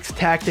 techniques,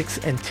 tactics,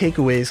 and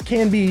takeaways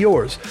can be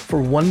yours for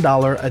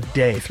 $1 a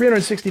day.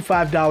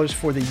 $365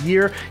 for the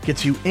year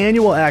gets you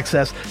annual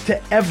access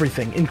to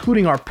everything,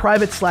 including our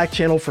private Slack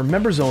channel for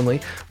members only,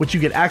 which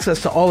you get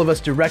access to all of us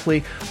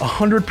directly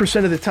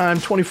 100% of the time,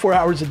 24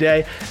 hours a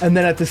day. And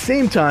then at the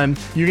same time,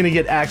 you're going to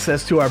get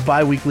access to our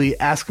bi-weekly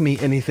Ask Me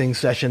Anything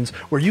sessions,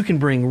 where you can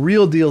bring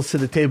real deals to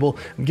the table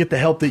and get the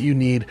help that you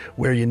need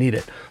where you need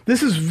it.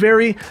 This is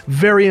very,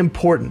 very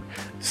important.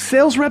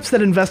 Sales reps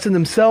that invest in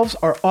themselves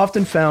are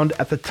often found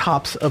at the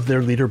tops of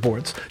their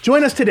leaderboards.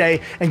 Join us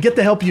today and get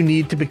the help you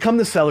need to become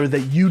the seller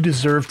that you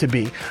deserve to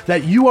be.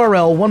 That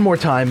URL, one more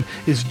time,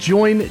 is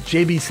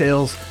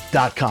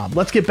joinjbsales.com.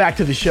 Let's get back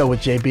to the show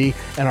with JB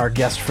and our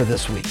guest for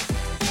this week.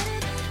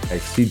 I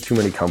see too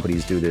many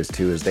companies do this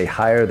too, is they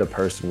hire the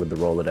person with the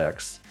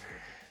Rolodex.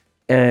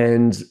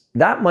 And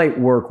that might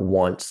work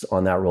once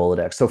on that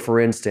Rolodex. So for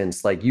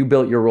instance, like you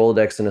built your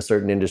Rolodex in a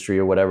certain industry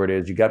or whatever it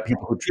is, you got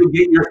people who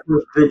get your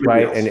first group,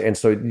 right? And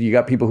so you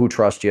got people who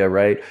trust you,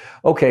 right?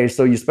 Okay,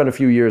 so you spend a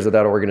few years at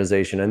that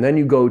organization and then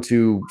you go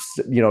to,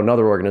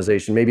 another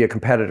organization, maybe a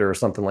competitor or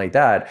something like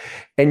that,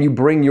 and you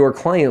bring your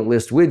client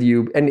list with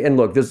you. And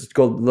look,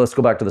 let's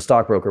go back to the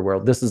stockbroker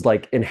world. This is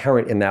like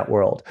inherent in that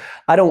world.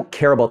 I don't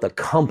care about the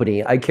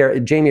company. I care,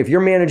 Jamie, if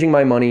you're managing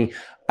my money,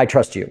 I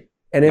trust you.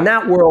 And in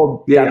that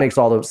world, Yeah. that makes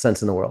all the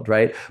sense in the world,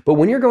 right? But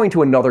when you're going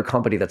to another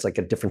company that's like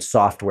a different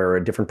software or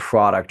a different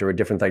product or a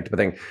different type of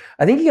thing,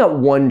 I think you got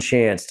one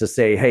chance to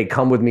say, hey,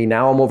 come with me.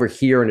 Now I'm over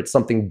here and it's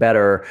something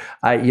better.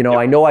 I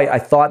know I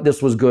thought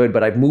this was good,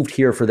 but I've moved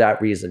here for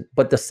that reason.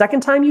 But the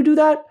second time you do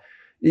that,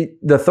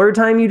 the third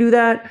time you do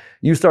that,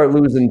 you start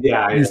losing.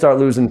 You start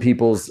losing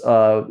people's.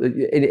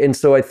 And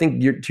so I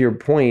think to your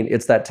point,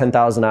 it's that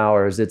 10,000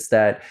 hours. It's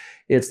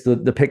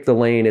the pick the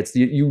lane. It's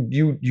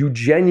you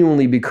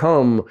genuinely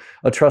become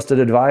a trusted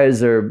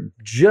advisor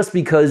just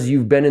because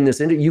you've been in this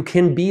industry. You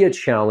can be a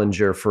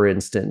challenger, for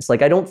instance.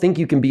 Like I don't think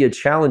you can be a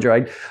challenger.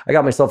 I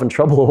got myself in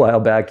trouble a while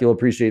back. You'll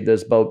appreciate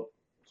this, about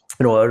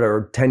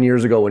or 10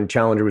 years ago when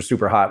Challenger was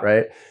super hot,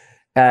 right?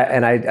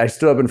 And I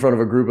stood up in front of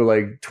a group of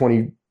like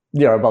 20.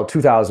 About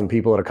 2,000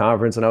 people at a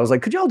conference. And I was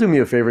like, could y'all do me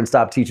a favor and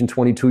stop teaching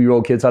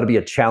 22-year-old kids how to be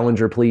a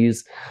challenger,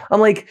 please? I'm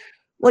like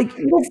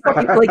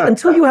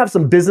until you have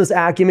some business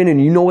acumen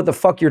and you know what the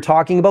fuck you're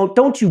talking about,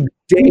 don't you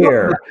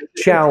dare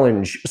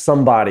challenge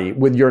somebody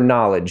with your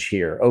knowledge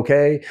here,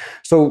 okay?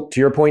 So to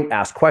your point,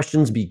 ask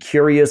questions, be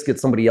curious, get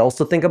somebody else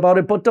to think about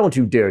it, but don't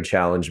you dare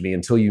challenge me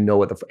until you know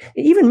what the fuck.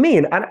 Even me.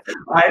 And I've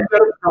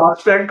got a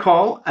prospect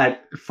call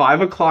at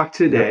 5 o'clock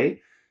today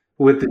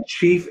with the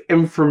chief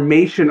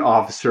information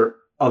officer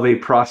of a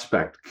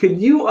prospect.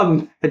 Could you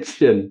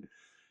imagine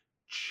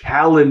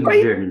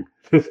challenging?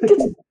 Right?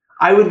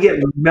 I would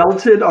get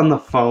melted on the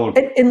phone.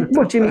 And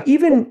look, Jimmy,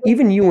 even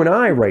you and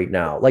I right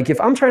now, like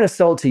if I'm trying to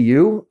sell to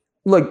you,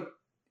 look,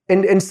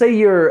 and say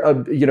you're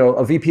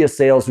a VP of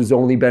sales who's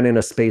only been in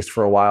a space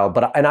for a while,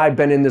 and I've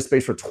been in this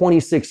space for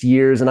 26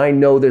 years and I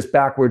know this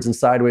backwards and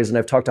sideways and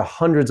I've talked to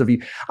hundreds of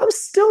you. I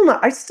still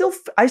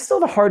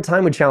have a hard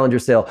time with challenger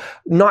sale,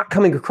 not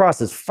coming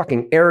across as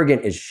fucking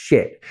arrogant as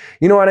shit.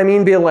 You know what I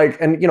mean? Being like,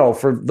 and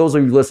for those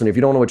of you listening, if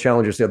you don't know what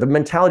challenger sale, the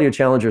mentality of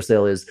challenger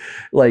sale is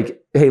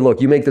like, hey,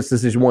 look, you make this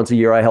decision once a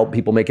year. I help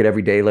people make it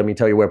every day. Let me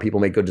tell you where people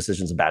make good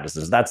decisions and bad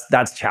decisions.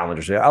 That's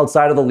challenger sale.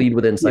 Outside of the lead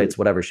with insights,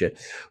 whatever shit.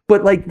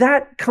 But like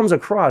that comes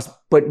across.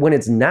 But when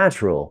it's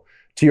natural,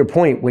 to your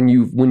point, when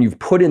you've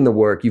put in the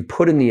work, you've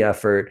put in the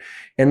effort,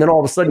 and then all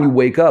of a sudden you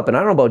wake up. And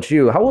I don't know about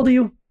you. How old are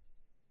you?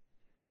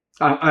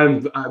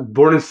 I'm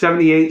born in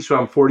 78, so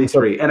I'm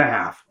 43 and a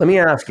half. Let me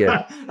ask you.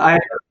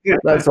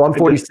 So I'm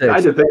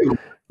 46.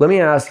 Let me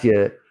ask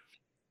you.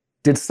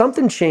 Did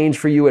something change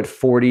for you at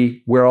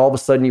 40 where all of a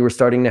sudden you were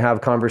starting to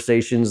have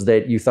conversations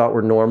that you thought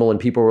were normal and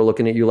people were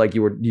looking at you like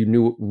you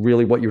knew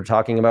really what you were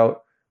talking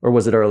about? Or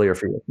was it earlier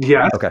for you?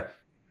 Yes. Okay.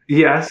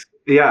 Yes.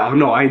 Yeah. Oh,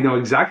 no, I know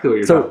exactly what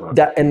you're talking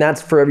about. And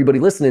that's for everybody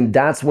listening.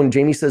 That's when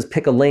Jamie says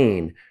pick a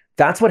lane.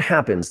 That's what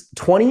happens.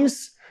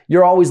 20s,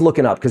 you're always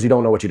looking up because you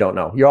don't know what you don't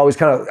know. You're always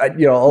kind of,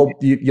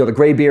 the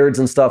gray beards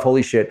and stuff.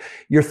 Holy shit.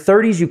 Your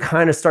 30s, you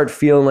kind of start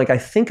feeling like, I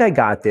think I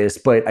got this,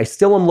 but I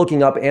still am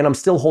looking up and I'm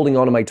still holding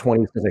on to my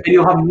 20s. And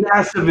you'll have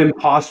massive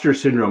imposter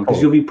syndrome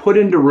because you'll be put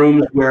into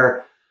rooms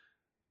where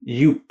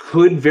you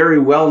could very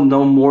well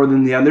know more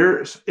than the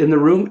others in the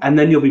room. And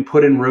then you'll be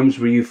put in rooms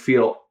where you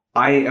feel,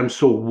 I am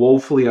so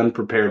woefully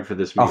unprepared for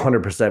this meeting.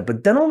 100%.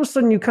 But then all of a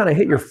sudden you kind of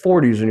hit your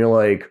 40s and you're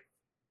like,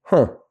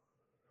 huh.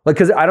 Like,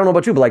 because I don't know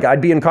about you, but like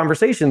I'd be in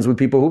conversations with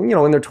people who,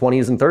 in their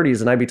 20s and 30s,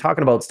 and I'd be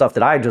talking about stuff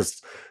that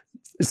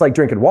it's like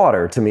drinking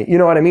water to me. You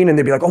know what I mean? And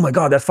they'd be like, oh my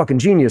God, that's fucking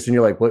genius. And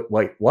you're like, what?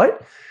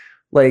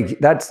 Like,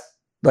 that's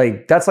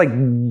like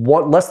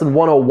less than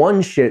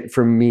 101 shit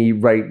for me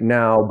right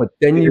now. But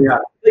then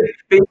basic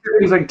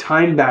things like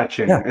time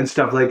batching and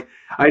stuff. Like,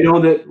 I know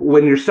that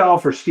when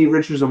yourself or Steve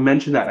Richards will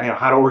mention that,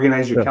 how to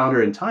organize your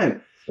calendar in time,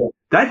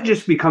 that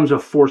just becomes a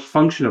forced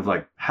function of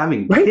like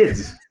having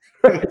kids.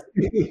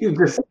 You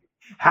just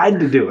had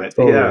to do it.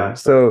 Totally. Yeah.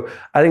 So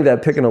I think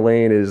that picking a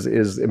lane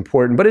is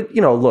important. But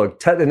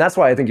and that's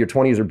why I think your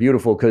 20s are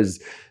beautiful,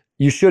 because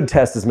you should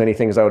test as many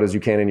things out as you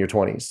can in your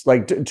 20s.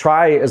 Like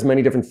try as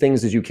many different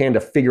things as you can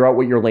to figure out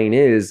what your lane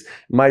is.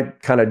 My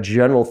kind of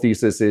general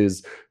thesis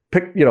is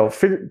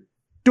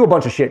do a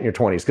bunch of shit in your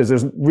 20s because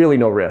there's really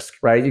no risk,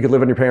 right? You could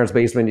live in your parents'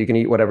 basement, you can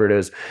eat whatever it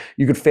is.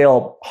 You could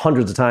fail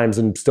hundreds of times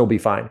and still be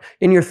fine.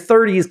 In your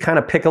 30s, kind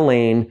of pick a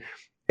lane.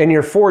 In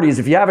your 40s,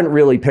 if you haven't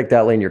really picked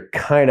that lane, you're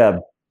kind of...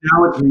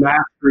 Now it's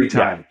mastery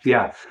time.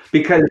 Yeah.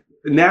 Because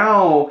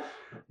now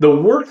the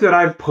work that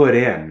I've put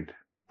in,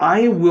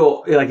 I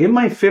will, like in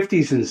my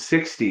 50s and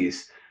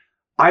 60s,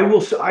 I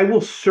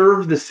will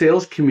serve the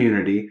sales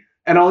community,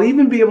 and I'll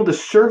even be able to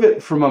serve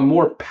it from a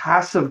more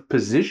passive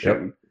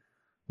position. Yep.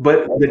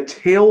 But the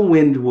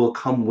tailwind will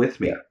come with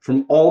me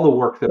from all the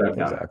work that I've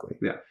done. Exactly.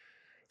 Yeah.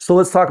 So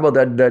let's talk about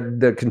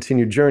that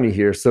continued journey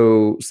here.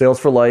 So Sales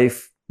for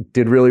Life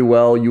did really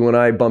well. You and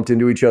I bumped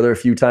into each other a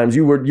few times.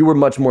 You were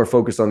much more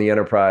focused on the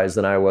enterprise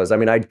than I was. I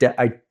mean, I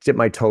dipped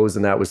my toes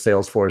in that with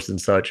Salesforce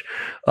and such,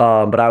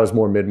 but I was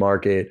more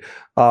mid-market.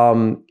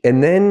 And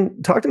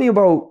then talk to me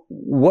about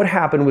what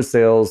happened with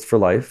Sales for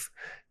Life,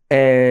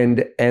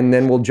 and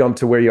then we'll jump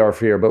to where you are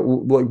here. But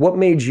what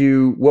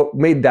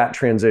made that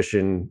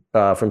transition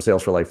from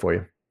Sales for Life for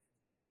you?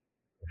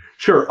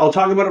 Sure. I'll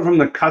talk about it from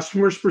the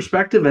customer's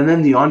perspective and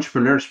then the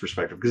entrepreneur's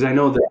perspective, because I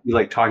know that you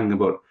like talking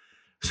about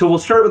So we'll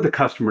start with the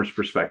customer's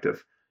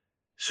perspective.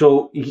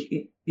 So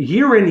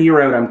year in,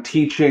 year out, I'm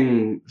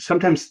teaching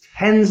sometimes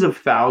tens of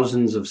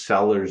thousands of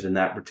sellers in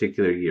that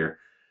particular year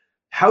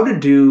how to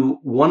do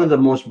one of the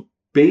most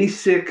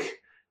basic,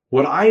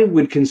 what I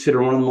would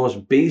consider one of the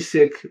most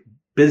basic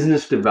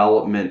business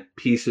development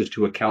pieces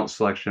to account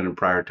selection and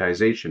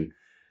prioritization,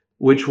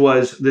 which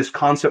was this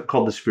concept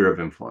called the sphere of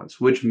influence,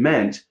 which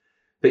meant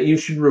that you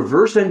should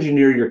reverse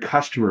engineer your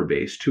customer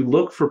base to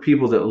look for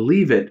people that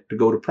leave it to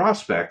go to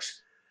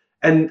prospects.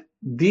 And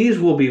these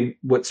will be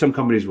what some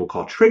companies will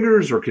call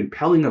triggers or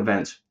compelling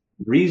events,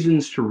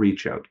 reasons to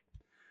reach out.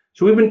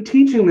 So we've been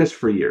teaching this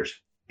for years.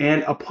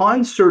 And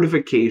upon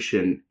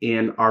certification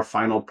in our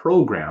final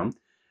program,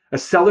 a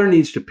seller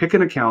needs to pick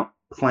an account,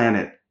 plan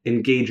it,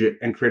 engage it,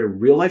 and create a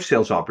real life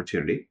sales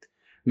opportunity,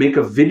 make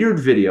a videoed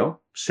video,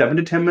 7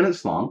 to 10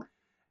 minutes long,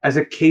 as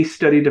a case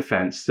study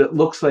defense that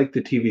looks like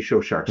the TV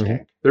show Shark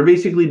Tank. They're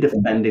basically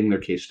defending their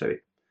case study.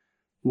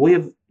 We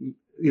have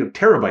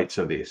terabytes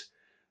of these.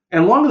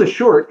 And long and the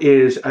short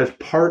is, as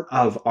part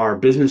of our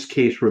business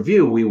case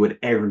review, we would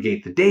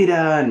aggregate the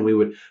data and we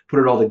would put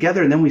it all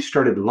together. And then we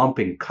started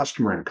lumping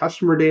customer and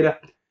customer data.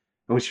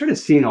 And we started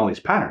seeing all these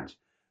patterns.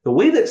 The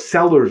way that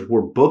sellers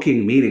were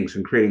booking meetings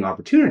and creating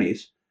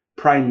opportunities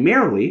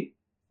primarily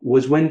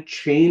was when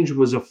change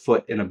was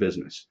afoot in a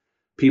business.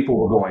 People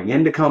were going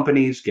into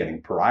companies,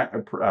 getting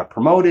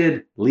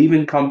promoted,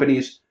 leaving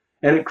companies,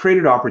 and it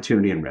created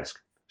opportunity and risk.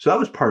 So that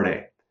was part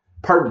A.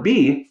 Part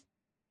B,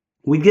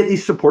 we'd get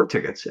these support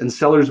tickets and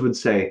sellers would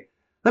say,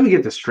 let me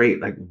get this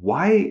straight. Like,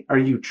 why are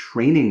you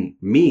training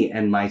me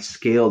and my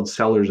scaled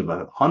sellers of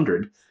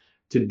 100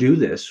 to do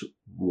this?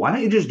 Why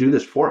don't you just do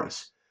this for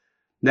us?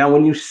 Now,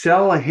 when you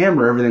sell a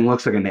hammer, everything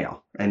looks like a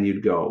nail. And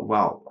you'd go,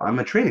 well, I'm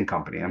a training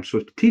company. I'm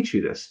supposed to teach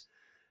you this.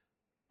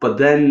 But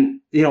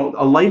then,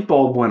 a light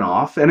bulb went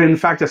off. And in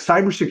fact, a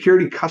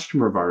cybersecurity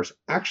customer of ours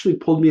actually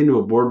pulled me into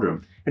a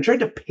boardroom and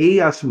tried to pay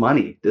us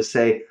money to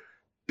say,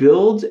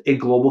 build a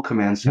global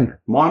command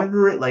center,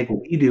 monitor it like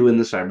we do in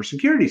the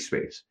cybersecurity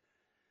space.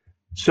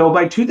 So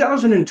by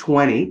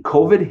 2020,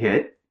 COVID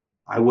hit.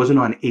 I wasn't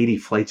on 80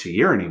 flights a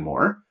year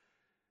anymore.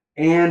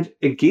 And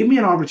it gave me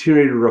an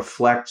opportunity to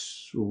reflect,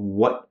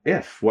 what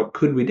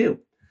could we do?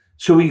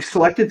 So we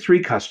selected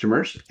 3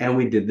 customers and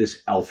we did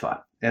this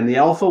alpha. And the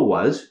alpha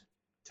was,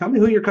 tell me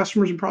who your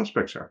customers and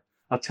prospects are.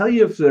 I'll tell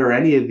you if there are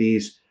any of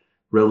these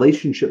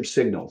relationship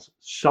signals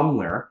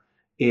somewhere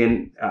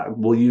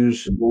we'll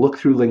look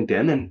through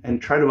LinkedIn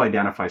and try to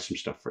identify some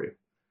stuff for you.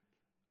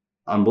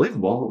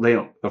 Unbelievable.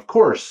 Of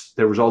course,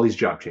 there was all these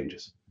job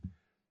changes.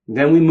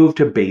 Then we moved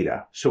to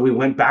beta. So we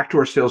went back to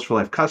our Sales for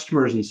Life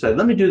customers and said,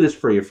 let me do this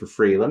for you for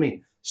free. Let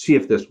me see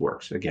if this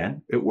works.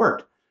 Again, it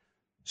worked.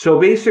 So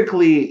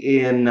basically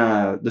in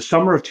the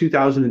summer of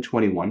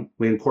 2021,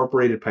 we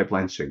incorporated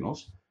Pipeline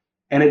Signals.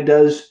 And it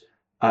does,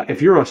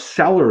 if you're a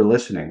seller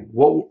listening,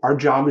 what our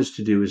job is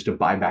to do is to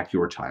buy back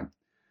your time.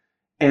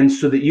 And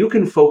so that you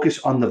can focus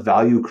on the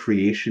value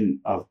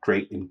creation of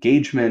great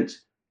engagement,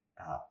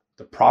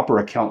 the proper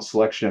account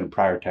selection and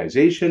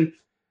prioritization.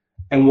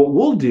 And what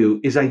we'll do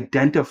is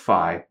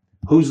identify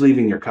who's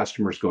leaving your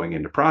customers going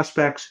into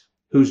prospects,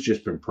 who's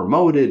just been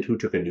promoted, who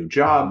took a new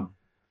job.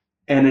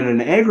 And at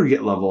an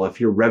aggregate level, if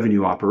you're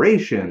revenue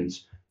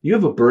operations, you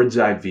have a bird's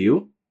eye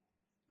view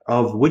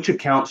of which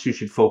accounts you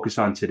should focus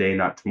on today,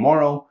 not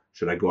tomorrow.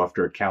 Should I go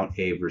after account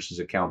A versus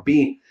account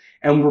B?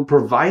 And we're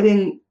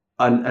providing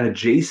an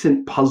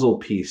adjacent puzzle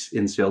piece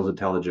in sales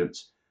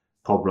intelligence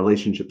called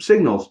relationship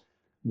signals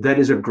that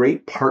is a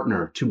great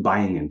partner to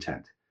buying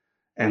intent.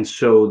 And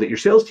so that your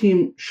sales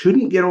team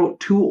shouldn't get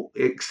too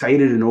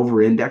excited and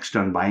over-indexed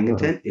on buying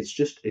intent. It's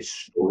just a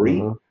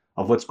story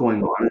of what's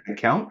going on in an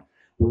account.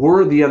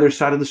 We're the other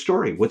side of the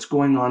story. What's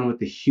going on with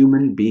the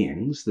human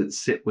beings that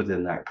sit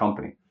within that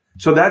company?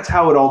 So that's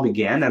how it all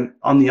began. And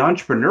on the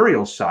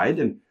entrepreneurial side,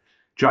 and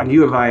John,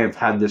 you and I have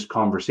had this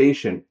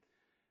conversation,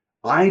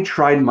 I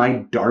tried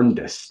my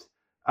darndest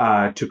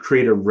to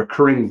create a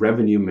recurring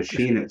revenue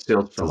machine at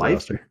Sales for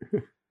Life.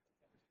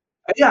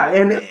 Yeah,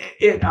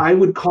 and I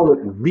would call it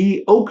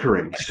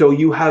reoccurring. So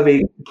you have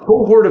a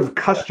cohort of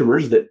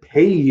customers that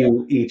pay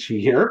you each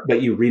year,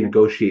 but you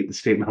renegotiate the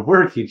statement of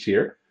work each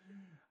year.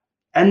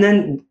 And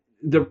then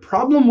the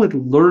problem with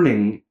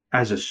learning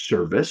as a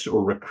service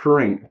or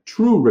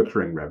true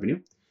recurring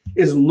revenue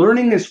is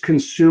learning is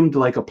consumed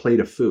like a plate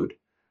of food.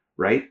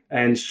 Right?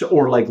 And so,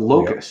 or like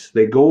locusts,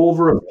 they go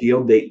over a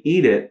field, they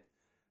eat it.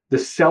 The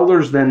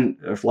sellers then,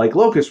 like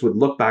locusts, would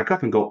look back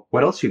up and go,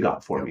 what else you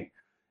got for me?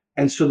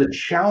 And so the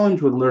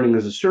challenge with learning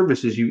as a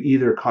service is you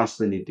either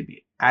constantly need to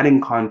be adding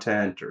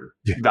content or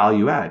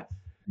value add.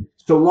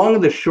 So long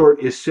and the short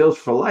is Sales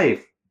for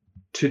Life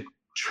to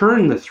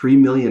churn the $3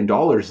 million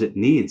it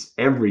needs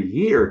every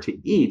year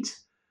to eat.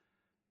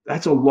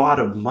 That's a lot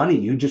of money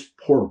you just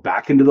pour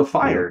back into the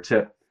fire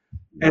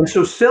and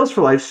so Sales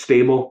for Life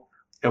stable.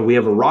 And we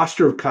have a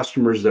roster of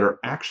customers that are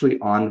actually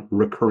on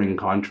recurring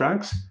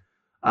contracts.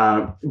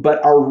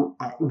 But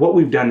what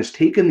we've done is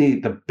taken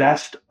the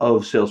best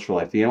of Sales for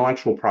Life, the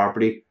intellectual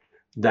property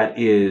that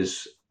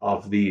is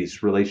of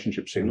these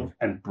relationship signals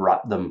and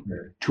brought them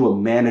to a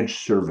managed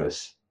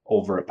service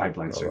over at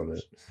Pipeline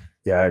Signals.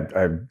 Yeah,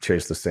 I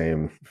chased the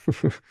same.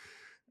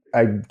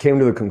 I came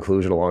to the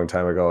conclusion a long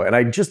time ago, and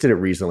I just did it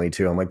recently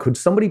too. I'm like, could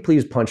somebody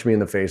please punch me in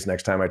the face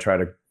next time I try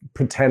to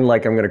pretend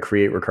like I'm going to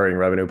create recurring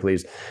revenue,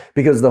 please?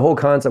 Because the whole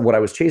concept, what I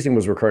was chasing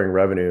was recurring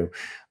revenue.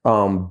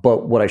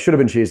 But what I should have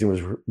been chasing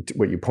was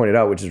what you pointed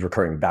out, which is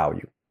recurring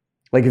value.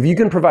 Like if you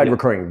can provide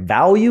recurring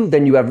value,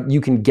 then you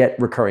can get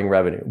recurring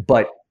revenue.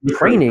 But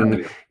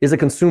training is a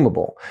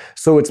consumable.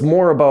 So it's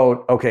more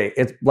about, okay,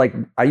 it's like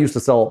I used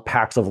to sell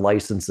packs of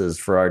licenses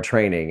for our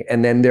training,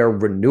 and then their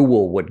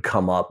renewal would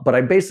come up. But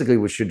I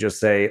basically should just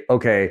say,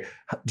 okay,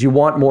 do you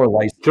want more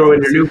licenses? Throw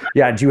in your new.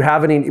 Yeah, do you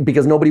have any?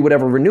 Because nobody would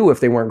ever renew if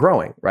they weren't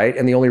growing, right?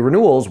 And the only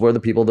renewals were the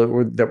people that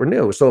were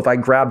new. So if I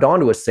grabbed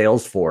onto a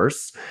sales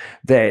force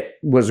that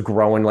was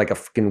growing like a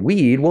fucking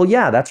weed, well,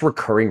 yeah, that's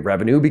recurring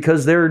revenue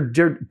because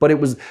but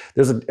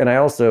and I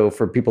also,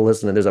 for people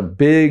listening, there's a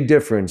big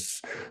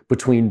difference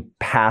between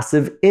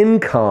passive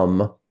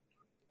income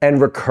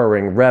and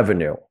recurring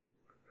revenue.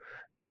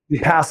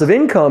 Yeah. Passive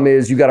income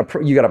is you got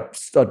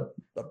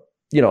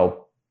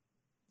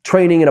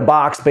training in a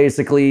box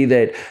basically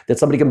that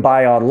somebody can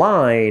buy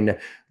online.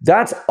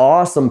 That's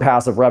awesome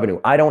passive revenue.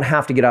 I don't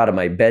have to get out of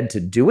my bed to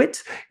do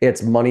it.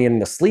 It's money in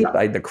the sleep.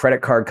 The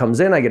credit card comes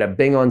in. I get a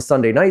bing on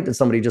Sunday night that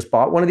somebody just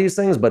bought one of these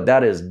things, but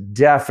that is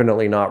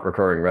definitely not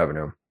recurring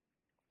revenue.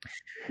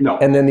 No.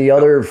 And then the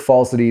other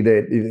falsity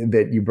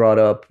that you brought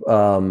up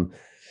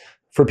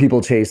for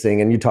people chasing,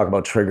 and you talk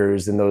about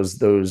triggers and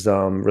those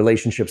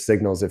relationship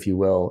signals, if you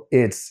will.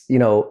 It's,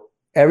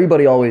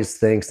 everybody always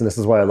thinks, and this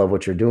is why I love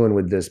what you're doing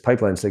with this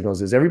Pipeline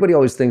Signals, is everybody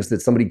always thinks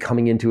that somebody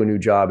coming into a new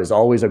job is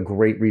always a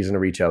great reason to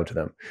reach out to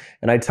them.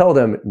 And I tell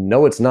them,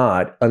 no, it's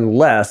not,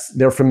 unless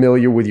they're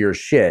familiar with your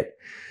shit.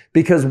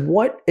 Because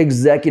what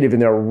executive in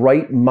their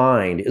right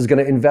mind is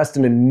going to invest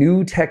in a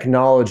new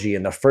technology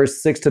in the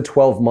first 6 to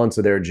 12 months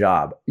of their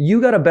job?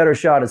 You got a better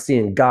shot at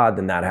seeing God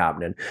than that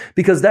happening,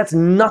 because that's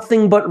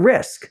nothing but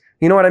risk.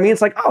 You know what I mean?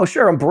 It's like, oh,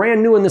 sure, I'm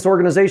brand new in this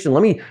organization.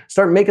 Let me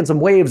start making some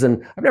waves,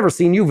 and I've never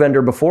seen you,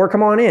 vendor, before.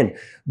 Come on in.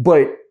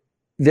 But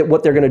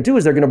what they're going to do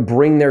is they're going to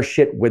bring their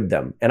shit with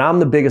them. And I'm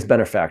the biggest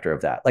benefactor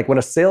of that. Like when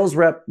a sales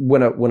rep,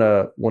 when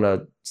a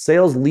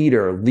sales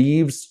leader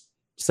leaves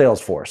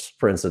Salesforce,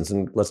 for instance,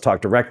 and let's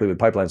talk directly with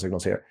Pipeline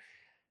Signals here.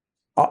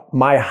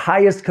 My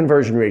highest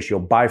conversion ratio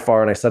by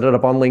far, and I set it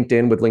up on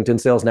LinkedIn with LinkedIn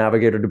Sales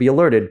Navigator to be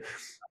alerted,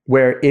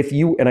 where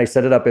and I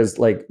set it up as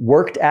like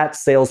worked at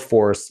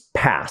Salesforce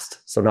past,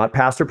 so not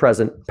past or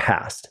present,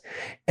 past,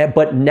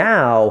 but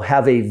now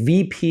have a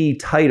VP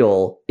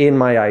title in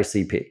my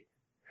ICP.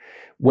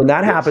 When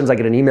that happens, I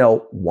get an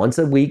email once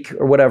a week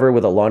or whatever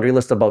with a laundry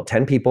list of about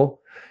 10 people.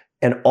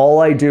 And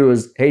all I do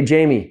is, hey,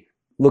 Jamie,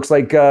 looks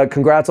like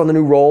congrats on the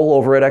new role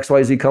over at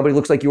XYZ company.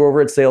 Looks like you were over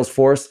at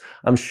Salesforce.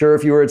 I'm sure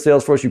if you were at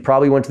Salesforce, you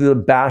probably went to the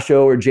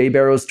Basho or Jay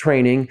Barrow's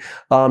training.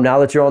 Now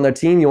that you're on their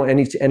team, you want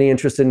any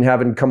interest in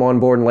having come on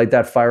board and light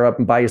that fire up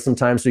and buy you some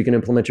time so you can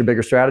implement your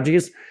bigger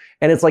strategies?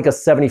 And it's like a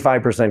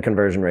 75%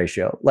 conversion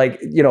ratio.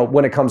 Like,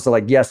 when it comes to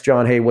like, yes,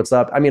 John, hey, what's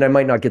up? I mean, I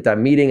might not get that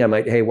meeting. I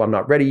might, hey, well, I'm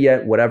not ready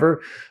yet,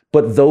 whatever.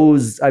 But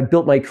I've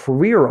built my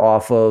career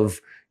off of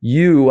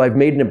you. I've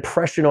made an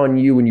impression on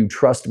you and you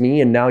trust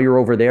me, and now you're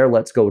over there.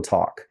 Let's go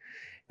talk.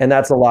 And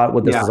that's a lot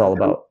what this is all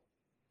about.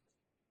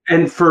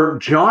 And for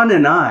John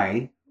and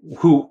I,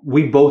 who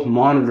we both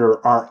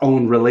monitor our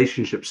own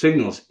relationship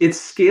signals, it's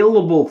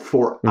scalable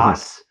for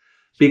us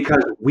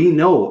because we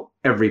know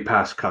every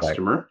past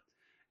customer. Right.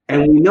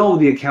 And we know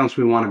the accounts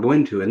we want to go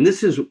into. And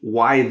this is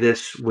why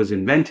this was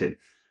invented.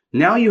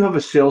 Now you have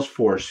a sales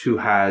force who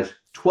has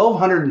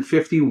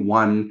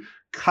 1,251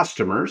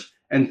 customers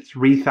and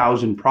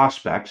 3,000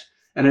 prospects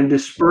and a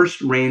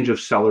dispersed range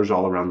of sellers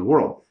all around the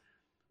world.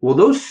 Well,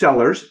 those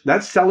sellers,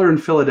 that seller in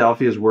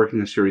Philadelphia is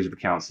working a series of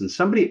accounts, and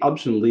somebody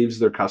ups and leaves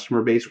their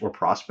customer base or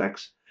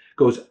prospects,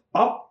 goes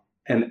up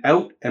and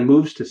out and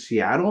moves to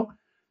Seattle.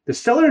 The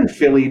seller in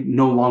Philly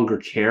no longer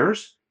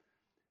cares.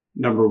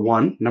 Number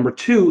one. Number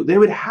two, they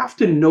would have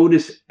to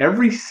notice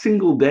every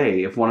single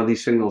day if one of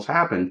these signals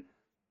happened,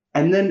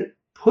 and then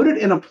put it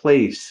in a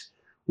place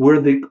where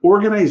the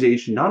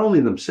organization, not only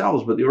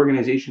themselves, but the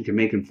organization can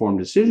make informed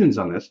decisions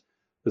on this.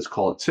 Let's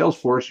call it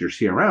Salesforce, your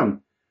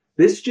CRM.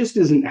 This just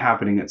isn't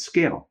happening at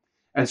scale.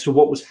 And so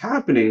what was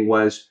happening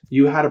was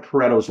you had a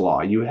Pareto's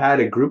Law. You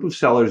had a group of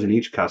sellers in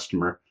each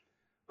customer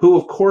who,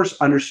 of course,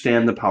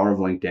 understand the power of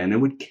LinkedIn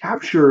and would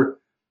capture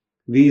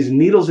these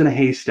needles in a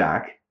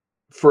haystack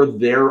for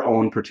their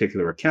own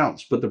particular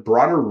accounts. But the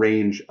broader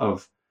range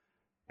of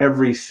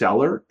every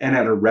seller and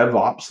at a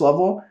RevOps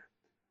level,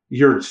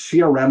 your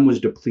CRM was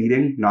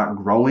depleting, not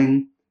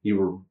growing. You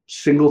were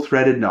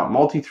single-threaded, not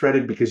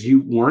multi-threaded, because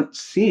you weren't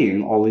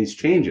seeing all these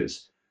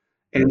changes.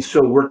 And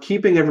so we're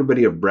keeping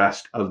everybody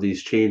abreast of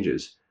these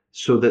changes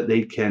so that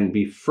they can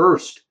be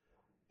first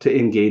to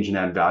engage and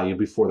add value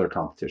before their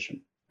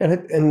competition. And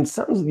it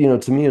sounds,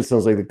 to me, it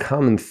sounds like the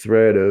common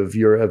thread of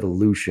your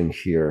evolution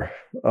here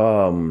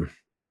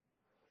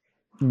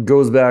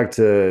goes back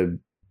to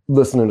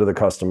listening to the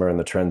customer and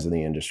the trends in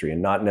the industry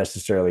and not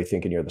necessarily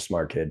thinking you're the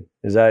smart kid.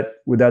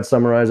 Would that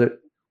summarize it?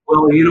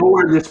 Well, you know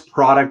where this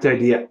product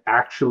idea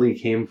actually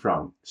came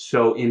from?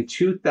 So in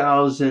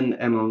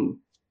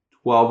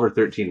 2012 or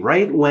 13,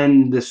 right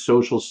when this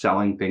social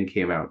selling thing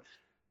came out,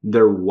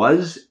 there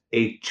was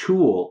a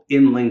tool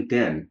in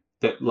LinkedIn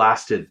that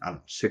lasted, I don't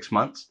know, 6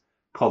 months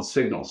called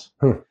Signals.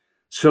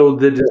 So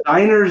the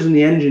designers and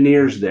the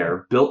engineers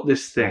there built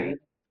this thing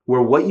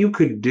where what you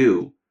could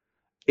do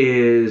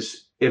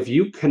is if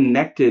you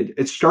connected,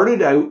 it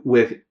started out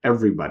with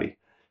everybody.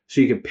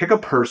 So you could pick a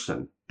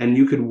person and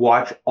you could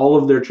watch all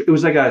of their, it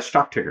was like a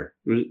stock ticker.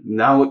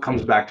 Now it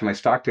comes back to my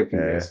stock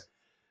ticker days.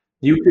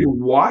 You could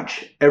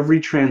watch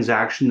every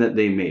transaction that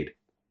they made,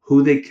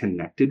 who they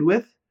connected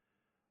with.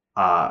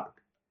 That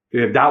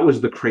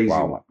was the crazy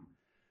one.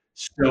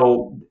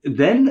 So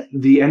then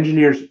the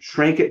engineers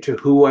shrank it to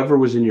whoever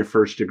was in your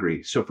first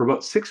degree. So for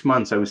about 6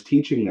 months, I was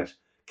teaching this.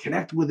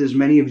 Connect with as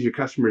many of your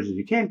customers as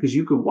you can, because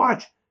you could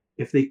watch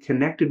if they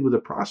connected with a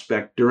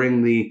prospect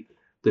during the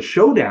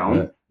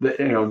showdown,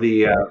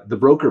 the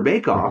broker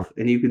bake-off,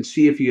 and you can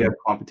see if you have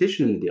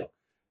competition in the deal.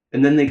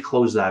 And then they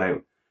close that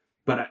out.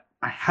 But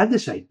I had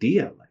this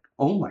idea, like,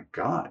 oh my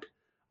God,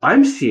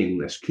 I'm seeing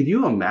this. Could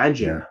you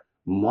imagine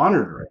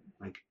monitoring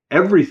like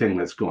everything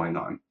that's going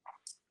on?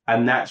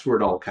 And that's where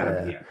it all kind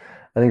of began.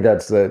 I think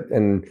that's the,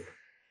 and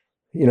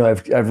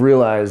I've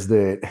realized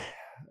that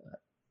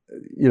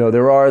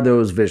there are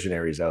those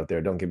visionaries out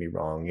there. Don't get me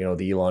wrong.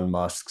 The Elon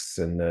Musks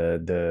and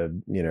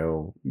the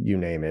you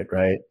name it,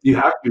 right? You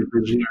have to be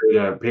visionary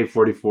to pay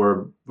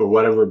 44 or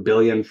whatever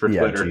billion for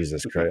Twitter.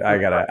 Jesus Christ! I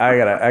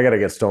gotta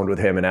get stoned with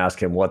him and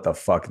ask him what the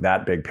fuck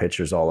that big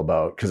picture's all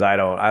about, because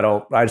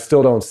I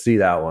still don't see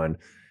that one.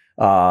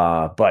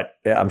 But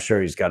I'm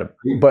sure he's got a.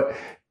 But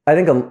I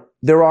think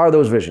there are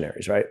those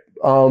visionaries, right?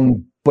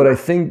 But I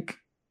think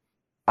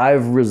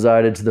I've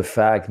resided to the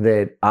fact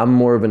that I'm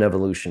more of an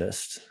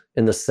evolutionist,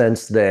 in the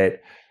sense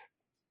that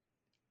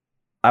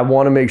I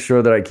want to make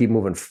sure that I keep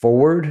moving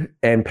forward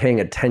and paying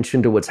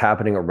attention to what's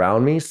happening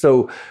around me.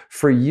 So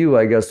for you,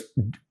 I guess,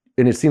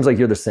 and it seems like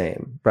you're the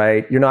same,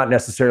 right? You're not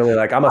necessarily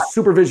like, I'm a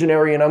super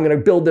visionary and I'm going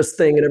to build this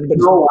thing and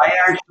everybody's... No,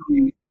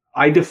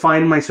 I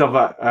define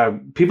myself,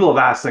 people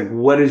have asked, like,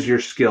 what is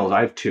your skills?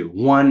 I have two.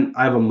 One,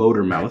 I have a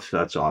motor mouth,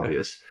 that's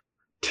obvious.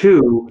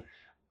 Two,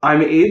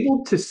 I'm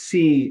able to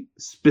see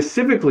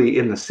specifically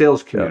in the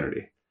sales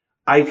community.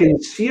 I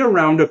can see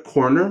around a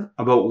corner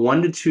about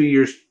 1 to 2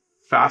 years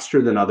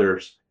faster than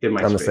others in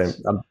my space. The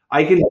same.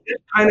 I can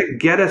kind of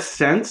get a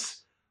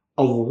sense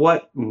of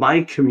what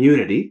my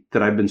community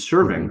that I've been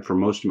serving for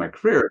most of my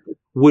career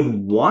would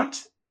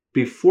want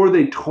before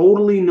they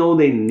totally know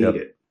they need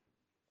it.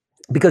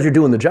 Because you're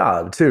doing the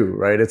job too,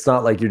 right? It's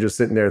not like you're just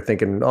sitting there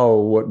thinking, oh,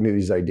 what are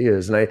these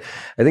ideas? And I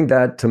think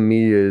that to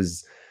me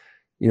is,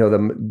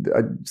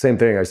 the same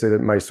thing. I say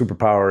that my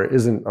superpower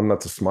isn't, I'm not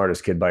the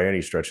smartest kid by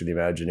any stretch of the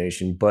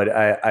imagination, but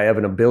I have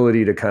an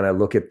ability to kind of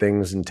look at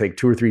things and take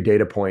 2 or 3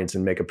 data points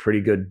and make a pretty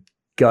good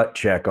gut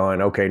check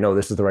on, okay, no,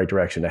 this is the right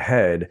direction to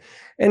head.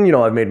 And,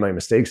 I've made my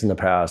mistakes in the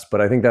past, but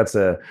I think that's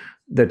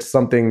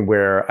something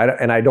where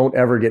I don't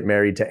ever get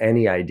married to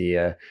any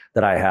idea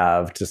that I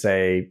have to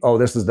say, oh,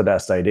 this is the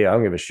best idea. I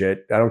don't give a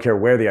shit. I don't care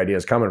where the idea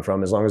is coming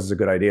from. As long as it's a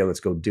good idea, let's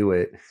go do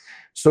it.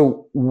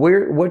 So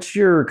what's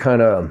your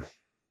kind of,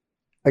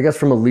 I guess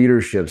from a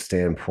leadership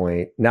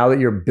standpoint, now that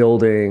you're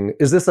building,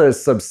 is this a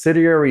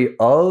subsidiary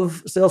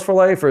of Sales for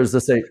Life, or is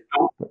this a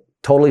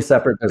totally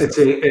separate business?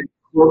 It's a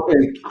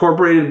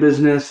incorporated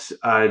business.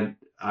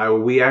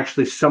 We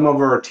actually, some of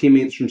our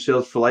teammates from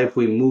Sales for Life,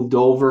 we moved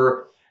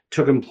over,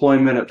 took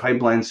employment at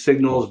Pipeline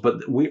Signals,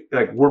 but we're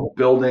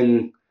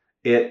building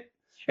it.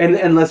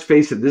 And let's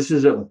face it, this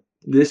is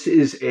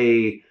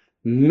a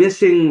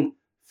missing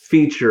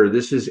feature.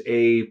 This is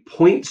a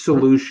point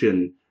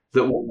solution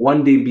that will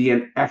one day be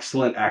an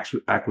excellent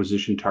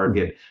acquisition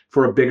target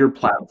for a bigger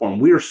platform.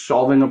 We are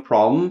solving a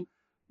problem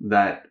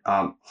that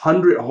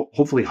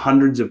hopefully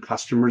hundreds of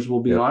customers will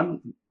be on.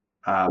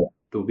 It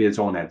will be its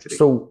own entity.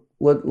 So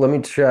let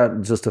me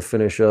chat just to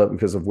finish up,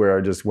 because of where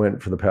I just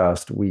went for the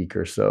past week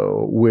or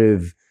so,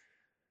 with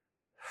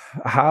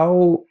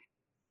how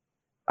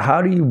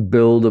do you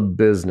build a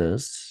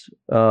business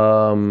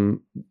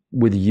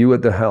with you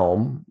at the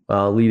helm,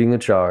 leading the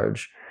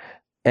charge,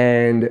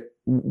 and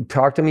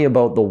talk to me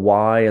about the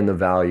why and the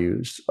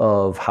values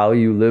of how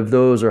you live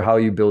those, or how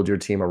you build your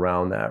team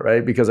around that,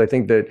 right? Because I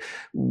think that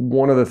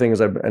one of the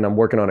things I'm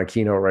working on a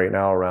keynote right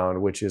now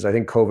around, which is I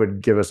think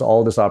COVID gave us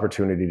all this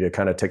opportunity to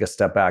kind of take a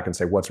step back and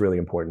say, what's really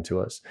important to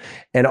us?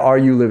 And are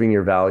you living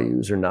your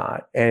values or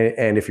not?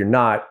 And if you're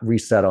not,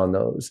 reset on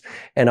those.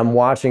 And I'm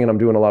watching and I'm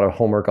doing a lot of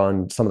homework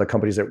on some of the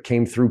companies that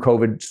came through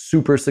COVID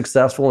super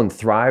successful and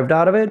thrived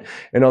out of it,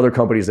 and other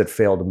companies that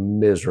failed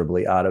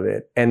miserably out of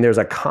it. And there's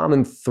a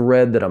common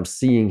thread that I'm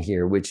seeing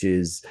here, which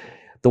is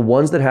The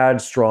ones that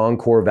had strong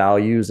core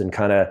values and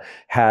kind of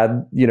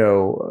had,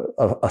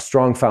 a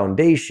strong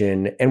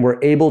foundation and were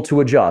able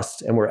to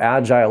adjust and were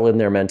agile in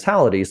their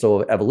mentality,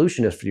 so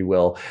evolutionist, if you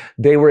will,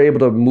 they were able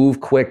to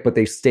move quick, but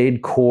they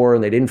stayed core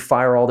and they didn't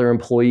fire all their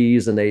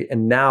employees,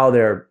 and now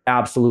they're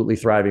absolutely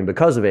thriving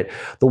because of it.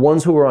 The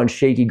ones who were on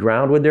shaky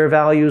ground with their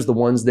values, the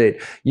ones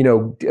that,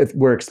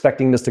 were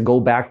expecting this to go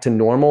back to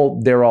normal,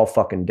 they're all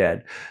fucking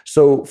dead.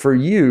 So for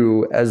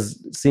you,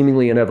 as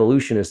seemingly an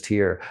evolutionist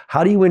here,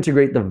 how do you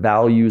integrate the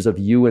values of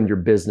you and your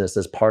business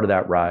as part of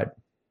that ride?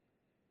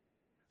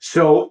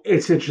 So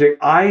it's interesting.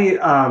 I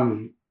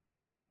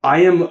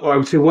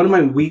would say one of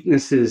my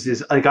weaknesses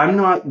is like, I'm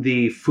not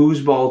the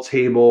foosball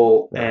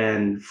table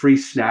and free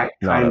snack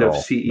kind of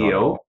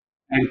CEO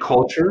and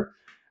culture.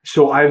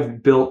 So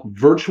I've built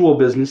virtual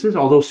businesses,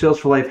 although Sales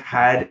for Life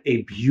had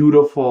a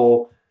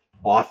beautiful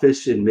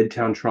office in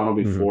Midtown Toronto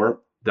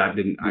before.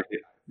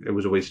 It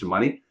was a waste of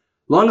money.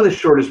 Long and the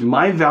short is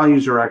my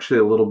values are actually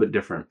a little bit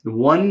different.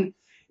 One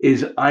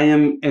is I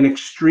am an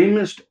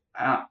extremist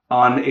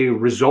on a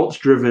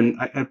results-driven,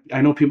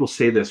 I know people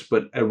say this,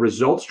 but a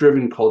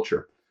results-driven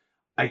culture.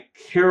 I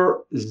care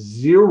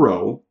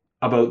zero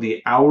about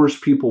the hours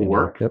people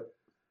work,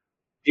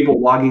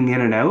 people logging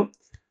in and out.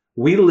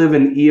 We live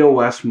an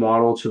EOS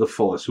model to the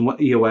fullest. And what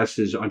EOS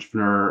is,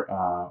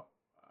 Entrepreneur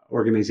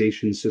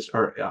Organization System,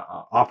 or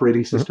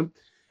Operating System.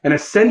 And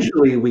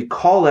essentially, we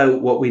call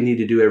out what we need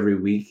to do every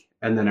week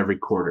and then every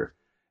quarter.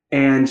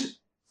 And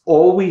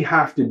all we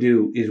have to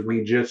do is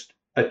we just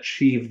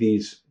achieve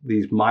these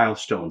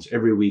milestones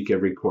every week,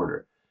 every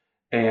quarter.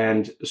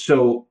 And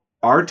so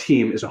our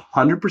team is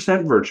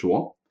 100%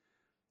 virtual.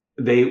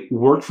 They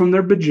work from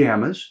their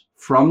pajamas,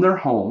 from their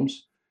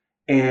homes,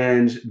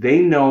 and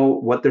they know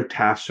what their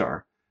tasks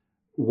are.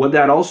 What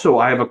that also,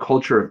 I have a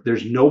culture of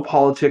there's no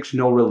politics,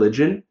 no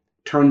religion.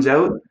 Turns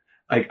out,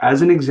 like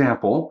as an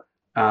example,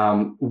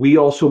 we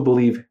also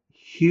believe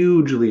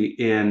hugely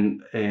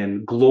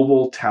in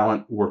global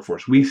talent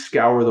workforce. We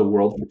scour the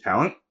world for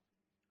talent.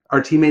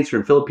 Our teammates are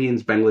in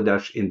Philippines,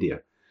 Bangladesh, India.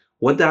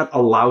 What that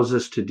allows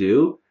us to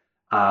do,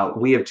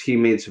 we have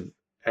teammates of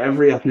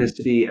every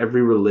ethnicity,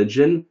 every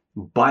religion,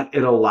 but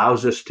it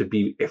allows us to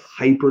be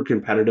hyper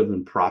competitive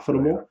and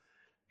profitable.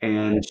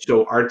 And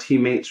so our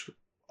teammates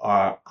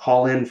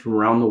call in from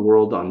around the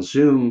world on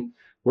Zoom,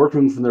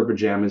 working from their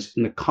pajamas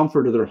in the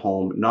comfort of their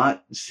home,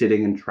 not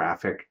sitting in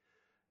traffic,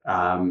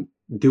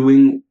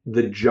 doing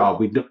the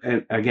job.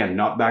 And again,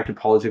 not back to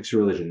politics or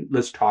religion.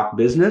 Let's talk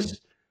business.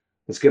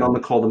 Let's get on the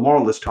call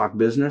tomorrow. Let's talk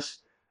business.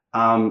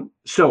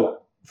 So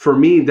for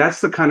me,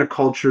 that's the kind of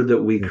culture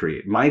that we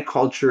create. My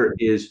culture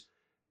is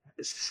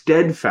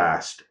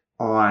steadfast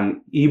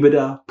on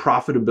EBITDA,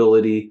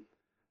 profitability,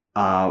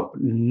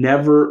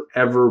 never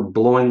ever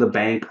blowing the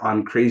bank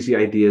on crazy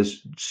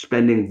ideas,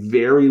 spending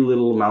very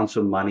little amounts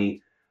of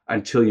money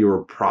until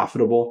you're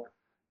profitable.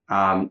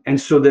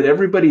 And so that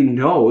everybody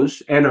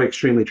knows, and I'm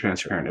extremely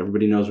transparent.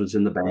 Everybody knows what's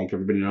in the bank.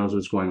 Everybody knows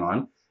what's going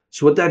on.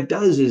 So what that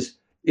does is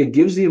it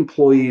gives the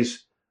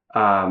employees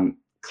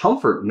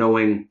comfort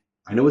knowing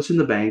I know what's in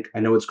the bank. I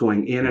know what's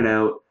going in and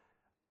out.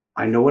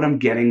 I know what I'm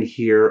getting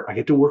here. I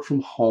get to work from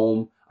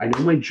home. I know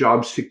my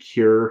job's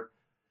secure.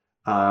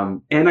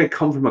 And I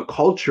come from a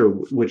culture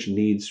which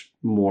needs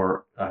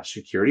more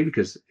security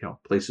because,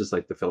 places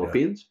like the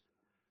Philippines.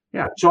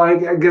 Yeah. So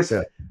I guess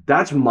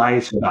that's my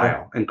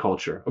style and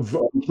culture, a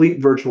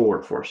complete virtual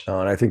workforce.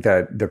 And I think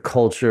that the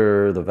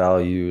culture, the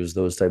values,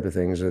 those type of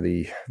things are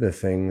the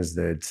things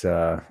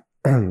that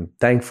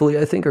thankfully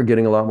I think are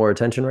getting a lot more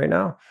attention right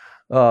now.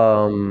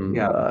 But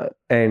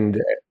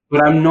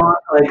I'm not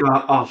like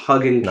a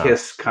hug and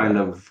kiss kind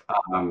of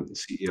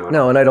CEO.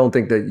 No, and I don't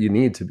think that you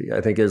need to be.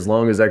 I think as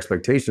long as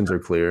expectations are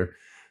clear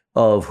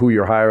of who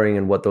you're hiring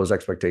and what those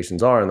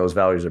expectations are and those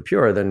values are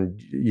pure, then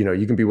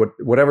you can be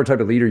whatever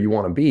type of leader you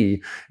want to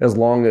be, as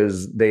long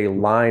as they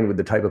align with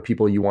the type of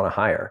people you want to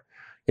hire.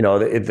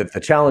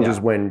 The challenge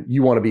is when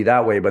you want to be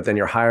that way, but then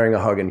you're hiring a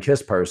hug and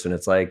kiss person.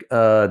 It's like,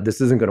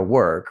 this isn't going to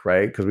work,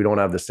 right? Because we don't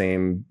have the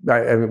same,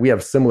 I mean, we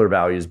have similar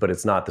values, but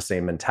it's not the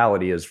same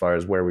mentality as far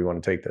as where we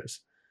want to take this.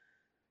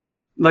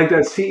 Like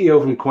that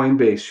CEO from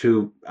Coinbase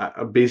who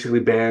basically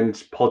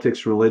banned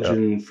politics,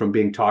 religion from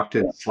being talked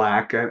in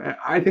Slack.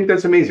 I think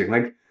that's amazing.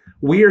 Like,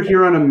 we are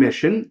here on a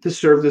mission to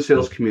serve the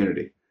sales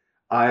community.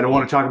 I don't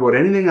want to talk about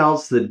anything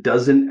else that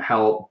doesn't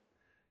help,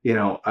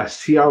 a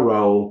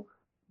CRO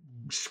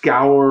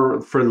scour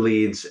for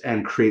leads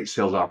and create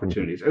sales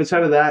opportunities.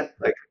 Outside of that,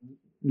 like,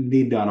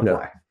 need not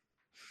apply.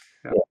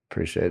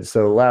 Appreciate it.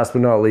 So last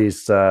but not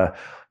least,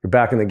 you're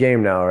back in the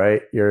game now,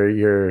 right?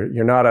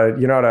 You're not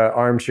a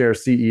armchair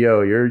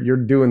CEO. You're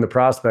doing the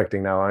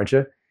prospecting now, aren't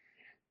you?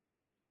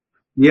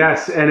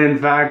 Yes, and in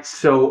fact,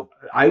 so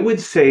I would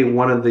say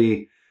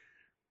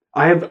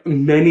I have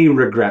many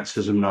regrets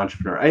as an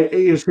entrepreneur.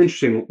 It's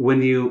interesting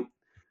when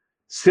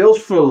Sales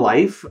for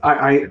Life.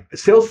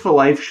 Sales for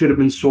Life should have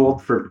been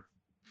sold for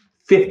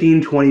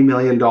 $15-20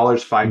 million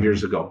 5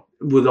 years ago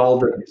with all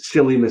the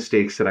silly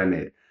mistakes that I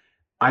made.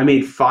 I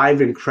made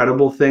 5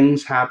 incredible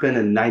things happen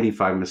and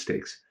 95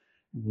 mistakes.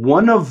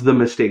 One of the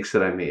mistakes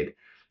that I made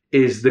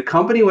is the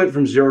company went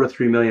from 0 to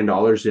 $3 million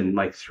in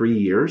like 3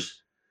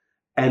 years.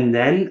 And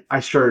then I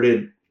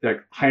started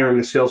like hiring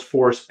a sales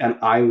force, and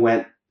I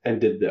went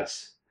and did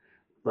this.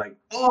 Like,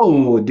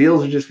 oh,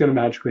 deals are just going to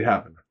magically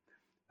happen.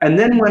 And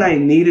then when I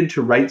needed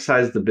to right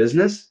size the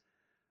business,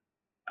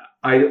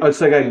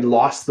 it's like I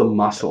lost the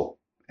muscle.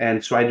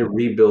 And so I had to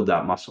rebuild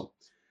that muscle.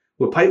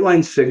 With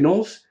Pipeline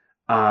Signals,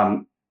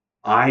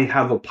 I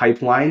have a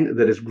pipeline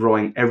that is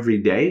growing every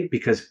day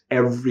because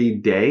every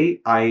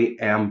day I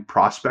am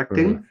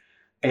prospecting,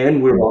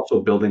 and we're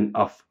also building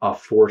a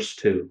force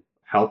to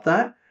help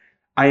that.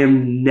 I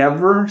am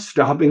never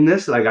stopping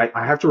this. Like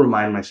I have to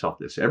remind myself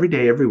this every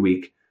day, every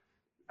week.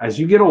 As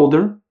you get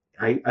older,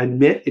 I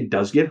admit it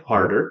does get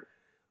harder,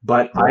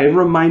 but I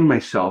remind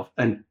myself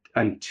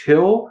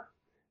until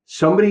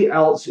somebody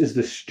else is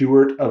the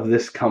steward of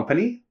this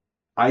company,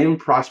 I am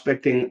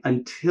prospecting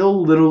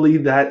until literally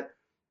that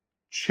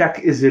check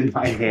is in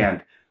my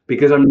hand,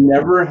 because I'm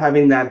never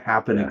having that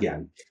happen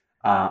again.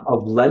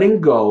 Of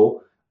letting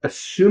go,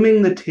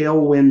 assuming the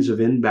tailwinds of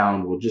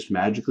inbound will just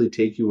magically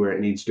take you where it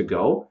needs to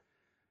go.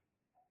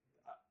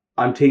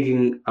 I'm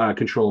taking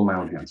control in my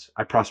own hands.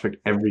 I prospect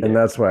every day. And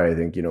that's why I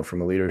think,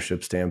 from a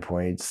leadership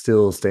standpoint,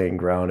 still staying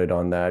grounded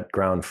on that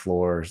ground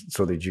floor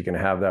so that you can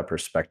have that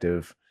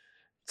perspective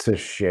to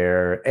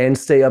share and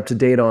stay up to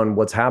date on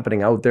what's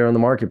happening out there in the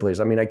marketplace.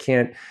 I mean, I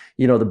can't,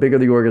 the bigger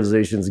the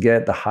organizations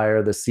get, the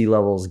higher the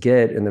C-levels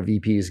get and the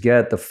VPs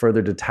get, the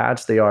further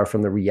detached they are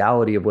from the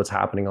reality of what's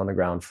happening on the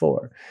ground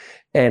floor.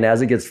 And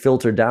as it gets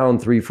filtered down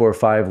 3, 4,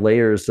 5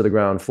 layers to the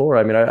ground floor,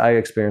 I mean, I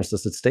experienced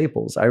this at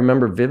Staples. I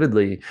remember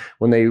vividly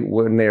when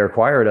they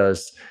acquired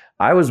us,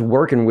 I was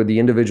working with the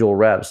individual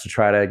reps to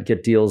try to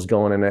get deals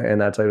going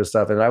and that type of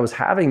stuff. And I was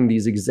having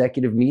these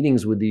executive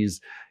meetings with these,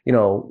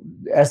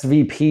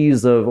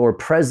 SVPs or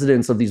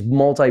presidents of these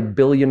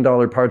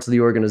multi-billion-dollar parts of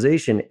the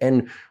organization.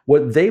 And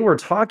what they were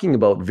talking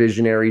about,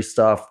 visionary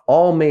stuff,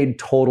 all made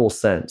total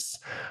sense.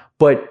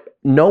 But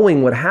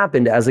knowing what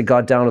happened as it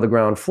got down to the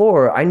ground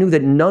floor, I knew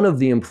that none of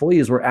the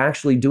employees were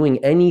actually doing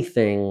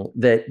anything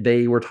that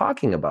they were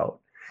talking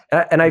about.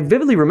 And I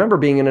vividly remember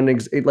being in an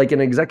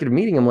executive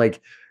meeting. I'm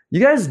like,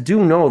 you guys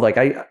do know,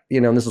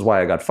 and this is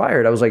why I got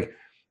fired. I was like,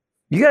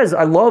 you guys,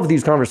 I love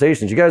these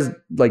conversations. You guys,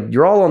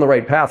 you're all on the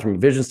right path from a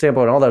vision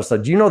standpoint and all that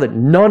stuff. Do you know that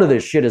none of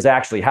this shit is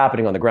actually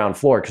happening on the ground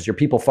floor because your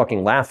people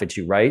fucking laugh at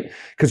you, right?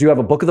 Because you have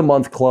a book of the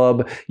month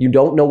club. You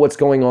don't know what's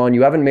going on.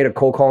 You haven't made a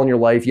cold call in your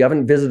life. You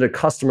haven't visited a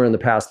customer in the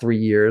past 3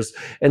 years.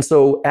 And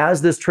so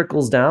as this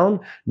trickles down,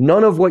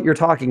 none of what you're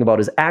talking about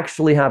is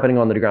actually happening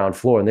on the ground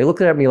floor. And they looked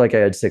at me like I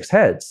had 6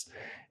 heads.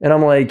 And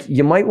I'm like,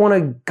 you might want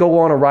to go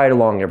on a ride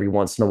along every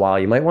once in a while.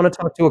 You might want to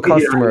talk to a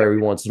customer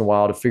every once in a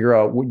while to figure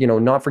out,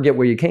 not forget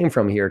where you came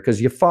from here, because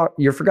you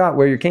forgot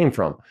where you came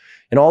from.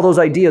 And all those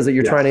ideas that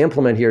you're trying to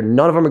implement here,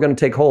 none of them are going to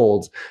take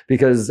hold,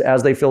 because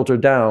as they filter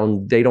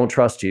down, they don't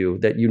trust you,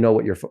 that you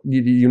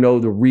know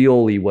the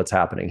really what's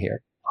happening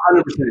here.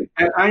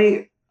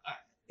 100%.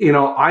 And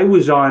I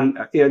was on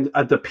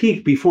at the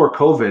peak before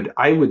COVID.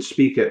 I would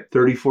speak at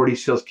 30, 40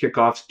 sales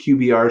kickoffs,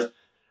 QBRs.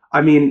 I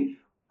mean,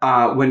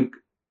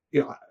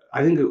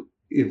 I think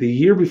the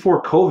year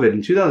before COVID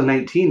in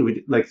 2019, we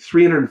did like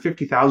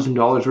 $350,000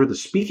 worth of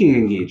speaking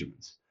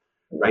engagements,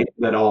 right?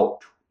 That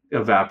all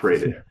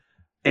evaporated.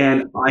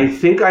 And I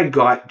think I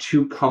got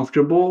too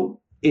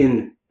comfortable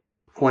in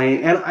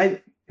playing, and I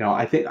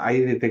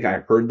didn't think I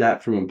heard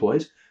that from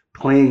employees,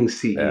 playing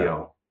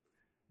CEO,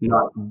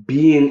 not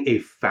being a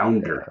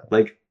founder.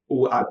 Like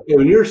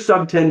when you're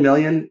sub 10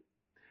 million,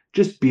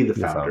 just be the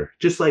founder.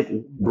 Just like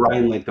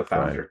Brian, like the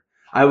founder. Right.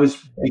 I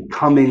was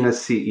becoming a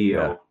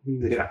CEO.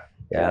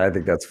 Yeah, I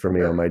think that's for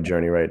me on my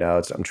journey right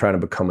now. I'm trying to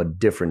become a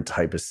different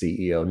type of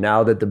CEO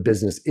now that the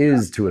business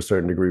is to a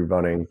certain degree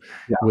running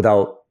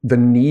without the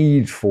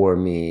need for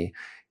me.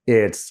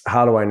 It's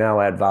how do I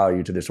now add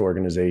value to this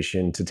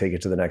organization to take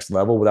it to the next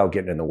level without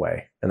getting in the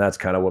way? And that's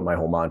kind of what my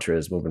whole mantra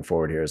is moving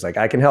forward here. Is like,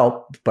 I can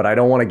help, but I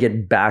don't want to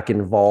get back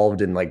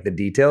involved in the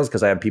details,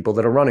 because I have people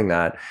that are running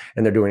that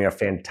and they're doing a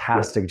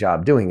fantastic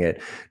job doing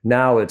it.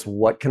 Now it's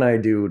what can I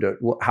do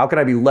how can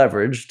I be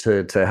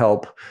leveraged to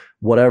help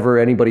whatever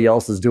anybody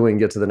else is doing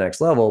get to the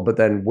next level? But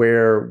then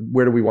where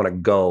do we want to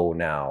go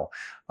now?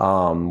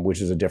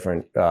 Which is a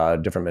different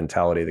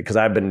mentality, because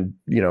I've been,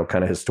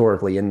 kind of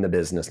historically in the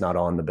business, not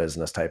on the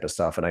business type of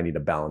stuff. And I need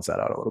to balance that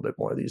out a little bit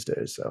more these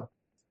days. So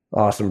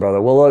awesome,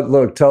 brother. Well,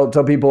 look, tell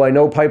people, I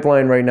know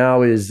Pipeline right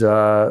now is,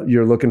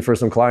 you're looking for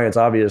some clients,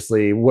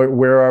 obviously.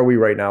 Where are we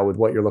right now with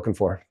what you're looking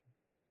for?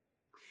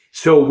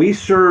 So we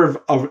serve,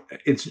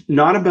 it's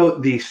not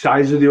about the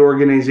size of the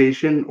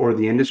organization or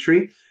the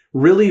industry.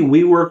 Really,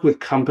 we work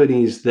with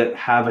companies that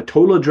have a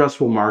total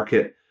addressable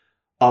market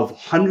of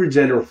hundreds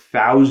and or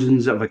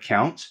thousands of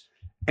accounts,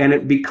 and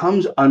it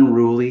becomes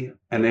unruly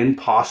and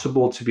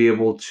impossible to be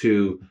able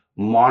to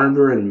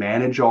monitor and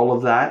manage all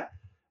of that,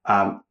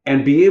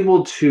 and be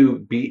able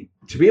to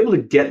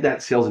get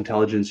that sales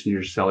intelligence in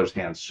your seller's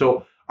hands.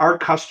 So our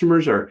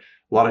customers are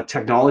a lot of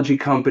technology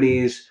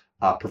companies,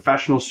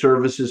 professional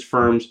services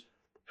firms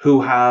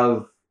who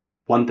have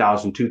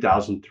 1,000,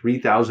 2,000,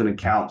 3,000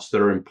 accounts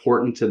that are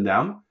important to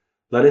them.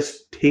 Let us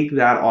take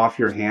that off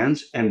your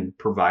hands and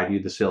provide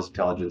you the sales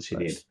intelligence you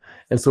need.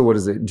 And so what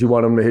is it? Do you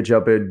want them to hit you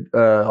up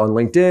on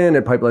LinkedIn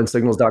at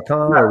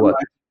pipelinesignals.com or what?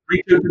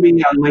 Reach out to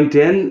me on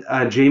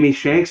LinkedIn, Jamie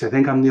Shanks. I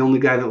think I'm the only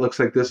guy that looks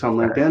like this on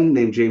LinkedIn,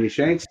 named Jamie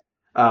Shanks.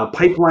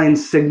 Pipeline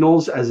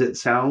Signals, as it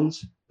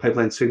sounds,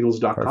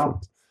 pipelinesignals.com.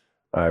 Perfect.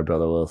 All right,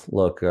 brother. Well,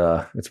 look,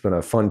 it's been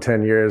a fun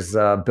 10 years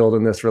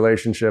building this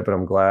relationship, and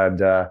I'm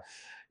glad,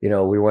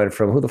 we went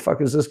from who the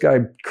fuck is this guy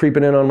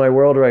creeping in on my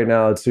world right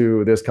now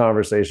to this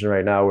conversation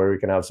right now where we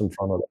can have some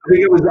fun with it. I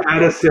think it was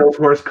at a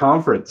Salesforce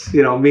conference,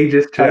 me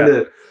just trying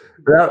to.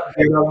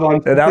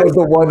 And that was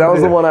the one. That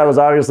was the one I was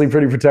obviously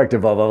pretty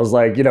protective of. I was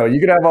like, you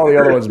can have all the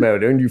other ones,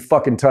 man, and you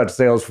fucking touch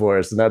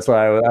Salesforce, and that's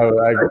why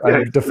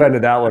I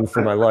defended that one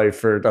for my life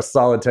for a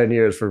solid 10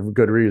 years for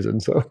good reason.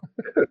 So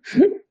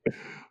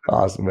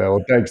awesome, man.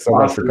 Well, thanks so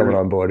much for coming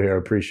on board here. I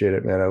appreciate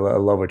it, man. I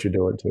love what you're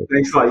doing too.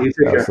 Thanks a lot. You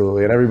take care.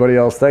 Absolutely, and everybody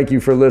else, thank you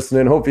for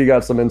listening. Hope you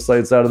got some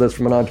insights out of this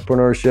from an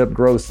entrepreneurship,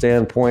 growth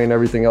standpoint,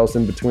 everything else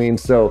in between.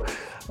 So.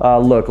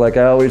 Look, like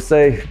I always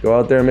say, go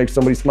out there and make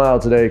somebody smile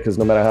today, because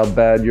no matter how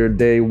bad your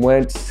day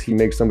went, you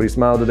make somebody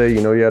smile today,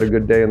 you had a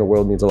good day, and the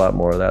world needs a lot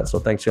more of that. So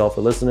thanks y'all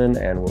for listening,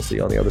 and we'll see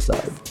you on the other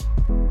side.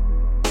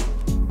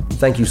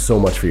 Thank you so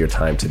much for your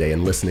time today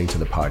and listening to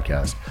the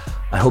podcast.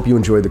 I hope you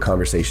enjoyed the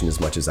conversation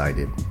as much as I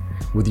did.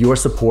 With your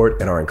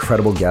support and our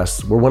incredible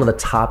guests, we're one of the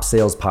top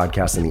sales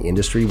podcasts in the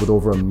industry with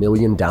over 1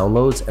 million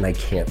downloads, and I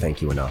can't thank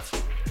you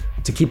enough.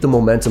 To keep the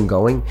momentum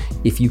going,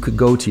 if you could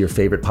go to your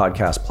favorite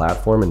podcast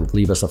platform and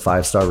leave us a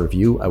 5-star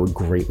review, I would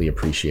greatly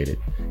appreciate it.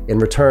 In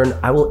return,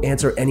 I will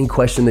answer any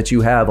question that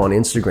you have on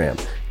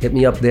Instagram. Hit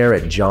me up there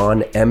at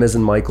John M as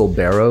in Michael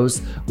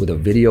Barrows with a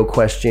video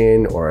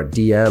question or a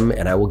DM,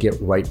 and I will get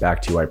right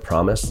back to you, I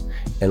promise.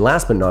 And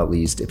last but not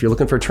least, if you're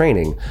looking for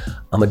training,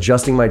 I'm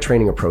adjusting my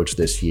training approach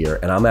this year,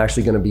 and I'm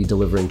actually going to be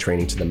delivering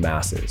training to the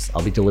masses.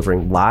 I'll be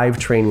delivering live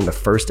training the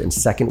first and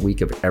second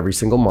week of every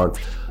single month,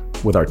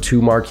 with our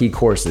 2 marquee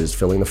courses,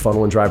 Filling the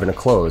Funnel and Driving to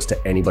Close, to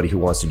anybody who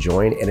wants to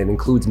join. And it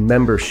includes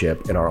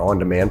membership in our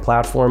on-demand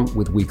platform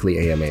with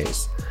weekly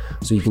AMAs.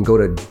 So you can go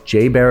to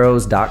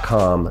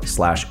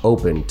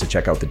jbarrows.com/open to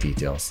check out the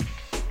details.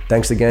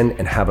 Thanks again,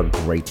 and have a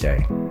great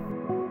day.